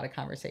care about a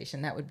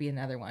conversation. That would be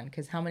another one.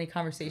 Because how many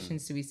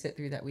conversations do we sit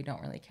through that we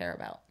don't really care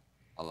about?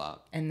 A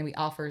lot. And then we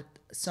offer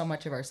so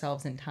much of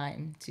ourselves and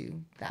time to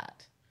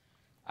that.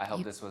 I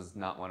hope this was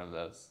not one of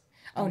those.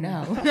 Oh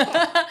no.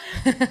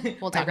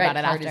 We'll My talk red about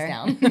it card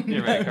after. is down.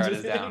 Your red card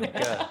is down.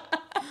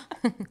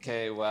 Good.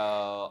 Okay,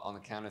 well, on the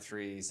count of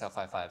three, self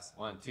high fives.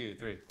 1, 2,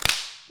 3.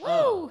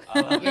 Woo!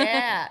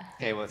 Yeah.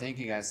 Okay, well, thank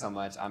you guys so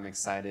much. I'm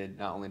excited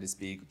not only to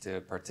speak,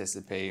 to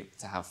participate,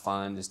 to have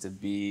fun, just to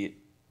be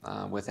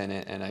within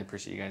it. And I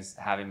appreciate you guys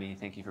having me.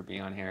 Thank you for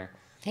being on here.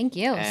 Thank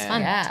you. It was And-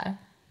 fun. Yeah.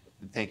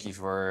 Thank you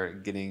for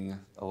getting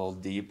a little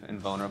deep and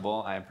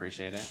vulnerable. I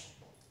appreciate it.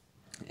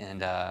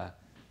 And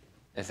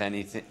if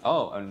anything,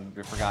 and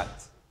we forgot,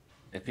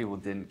 if people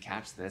didn't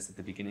catch this at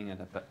the beginning of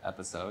the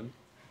episode,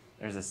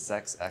 There's a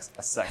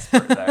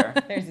sexpert there.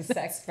 There's a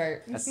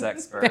sexpert. A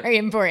sexpert. Very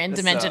important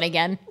to mention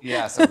again.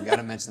 Yeah, so we got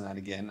to mention that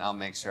again. I'll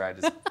make sure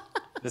this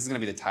is going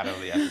to be the title of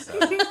the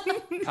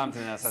episode. Come to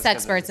the NESS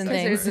Fest. Sexperts and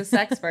things. There's a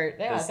sexpert.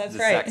 Yeah, that's the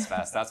right. Sex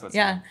Fest. That's what's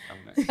Yeah.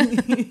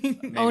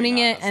 Owning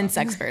it and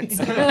sexperts.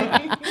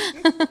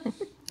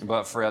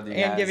 But for real, do you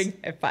guys... And giving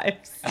high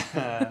fives.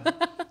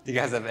 Do you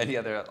guys have any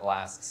other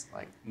last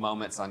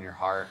moments on your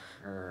heart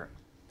or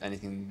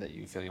anything that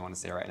you feel you want to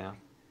say right now?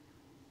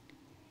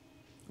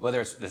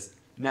 Whether it's this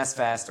NESS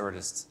Fest or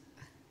just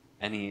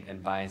any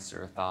advice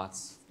or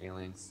thoughts,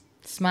 feelings.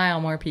 Smile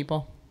more,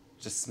 people.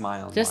 Just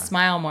smile more. Just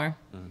smile more.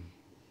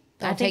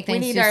 Don't take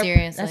things too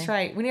seriously. That's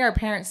right. We need our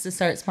parents to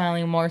start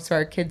smiling more so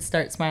our kids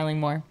start smiling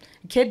more.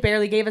 A kid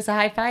barely gave us a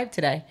high five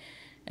today,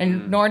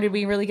 and nor did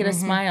we really get a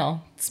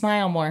smile.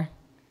 Smile more.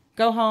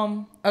 Go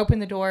home, open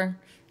the door,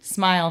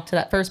 smile to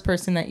that first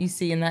person that you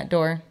see in that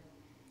door.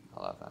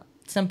 I love that.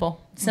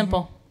 Simple.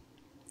 Simple.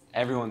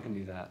 Everyone can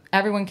do that.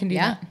 Everyone can do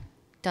that.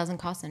 Doesn't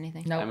cost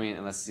anything. Nope. I mean,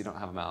 unless you don't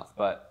have a mouth,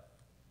 but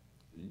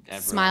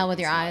everyone Smile with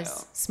can your smile.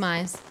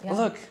 eyes. Smize. Yeah.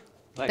 Look.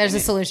 There's a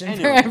solution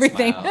for anyone can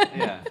everything. smile.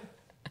 Yeah.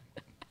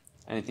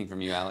 Anything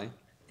from you, Allie?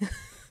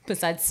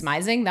 Besides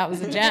smizing, that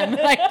was a gem.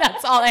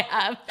 That's all I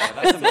have. Yeah,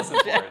 that's the most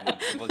important.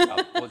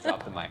 We'll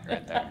drop the mic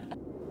right there.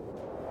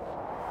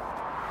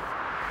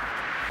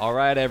 All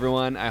right,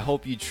 everyone. I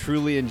hope you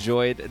truly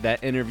enjoyed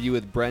that interview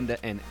with Brenda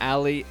and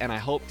Allie, and I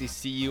hope to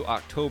see you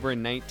October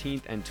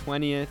 19th and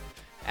 20th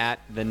at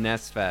the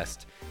NESS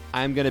Fest.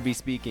 I'm going to be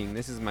speaking.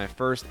 This is my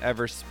first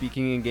ever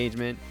speaking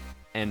engagement,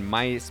 and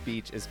my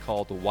speech is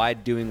called "Why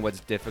Doing What's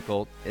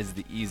Difficult is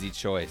the Easy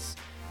Choice."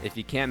 If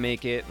you can't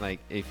make it,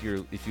 if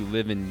you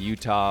live in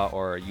Utah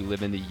or you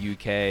live in the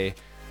UK,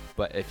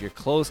 but if you're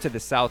close to the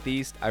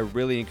Southeast, I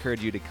really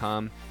encourage you to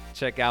come.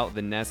 Check out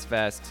the NESS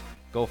Fest.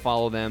 Go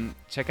follow them.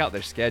 Check out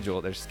their schedule.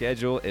 Their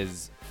schedule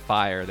is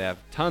fire. They have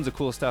tons of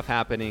cool stuff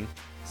happening,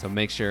 so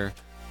make sure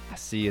I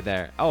see you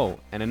there. Oh,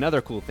 and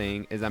another cool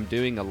thing is I'm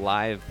doing a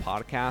live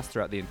podcast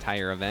throughout the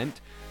entire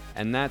event,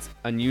 and that's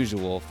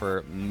unusual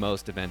for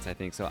most events, I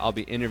think. So I'll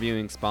be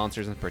interviewing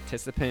sponsors and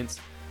participants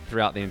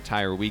throughout the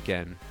entire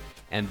weekend.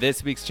 And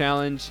this week's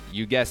challenge,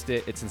 you guessed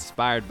it, it's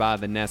inspired by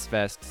the NESS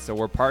Fest. So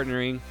we're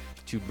partnering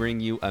to bring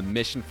you a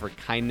mission for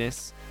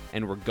kindness,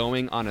 and we're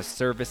going on a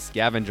service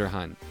scavenger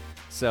hunt.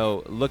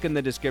 So look in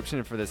the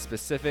description for the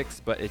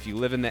specifics, but if you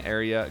live in the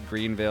area,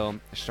 Greenville,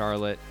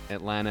 Charlotte,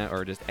 Atlanta,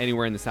 or just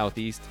anywhere in the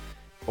Southeast,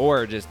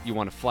 or just you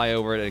want to fly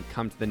over and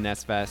come to the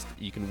NESS Fest,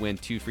 you can win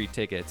 2 free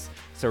tickets.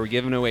 So we're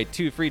giving away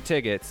 2 free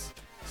tickets.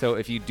 So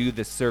if you do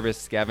the service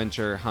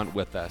scavenger hunt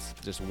with us,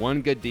 just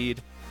one good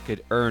deed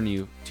could earn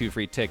you 2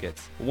 free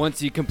tickets.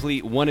 Once you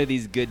complete one of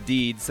these good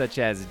deeds, such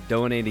as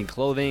donating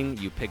clothing,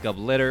 you pick up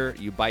litter,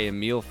 you buy a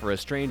meal for a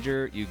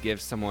stranger, you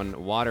give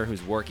someone water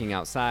who's working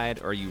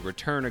outside, or you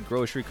return a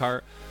grocery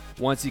cart,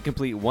 once you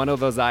complete one of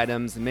those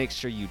items, make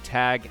sure you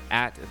tag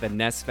at the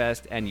NESS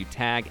Fest and you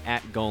tag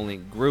at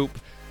GoLink Group,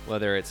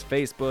 whether it's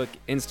Facebook,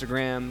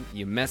 Instagram,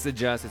 you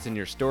message us, it's in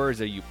your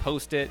stories, or you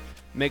post it.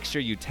 Make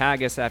sure you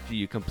tag us after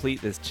you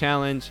complete this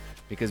challenge,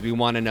 because we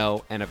want to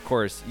know, and of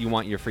course, you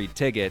want your free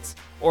tickets,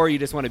 or you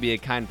just want to be a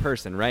kind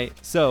person, right?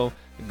 So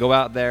go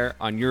out there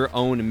on your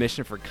own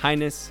mission for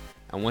kindness,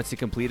 and once you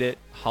complete it,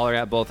 holler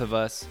at both of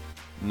us.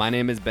 My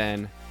name is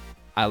Ben.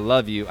 I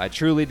love you. I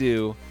truly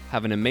do.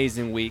 Have an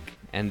amazing week,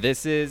 and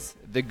this is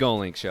The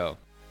GoLink Show.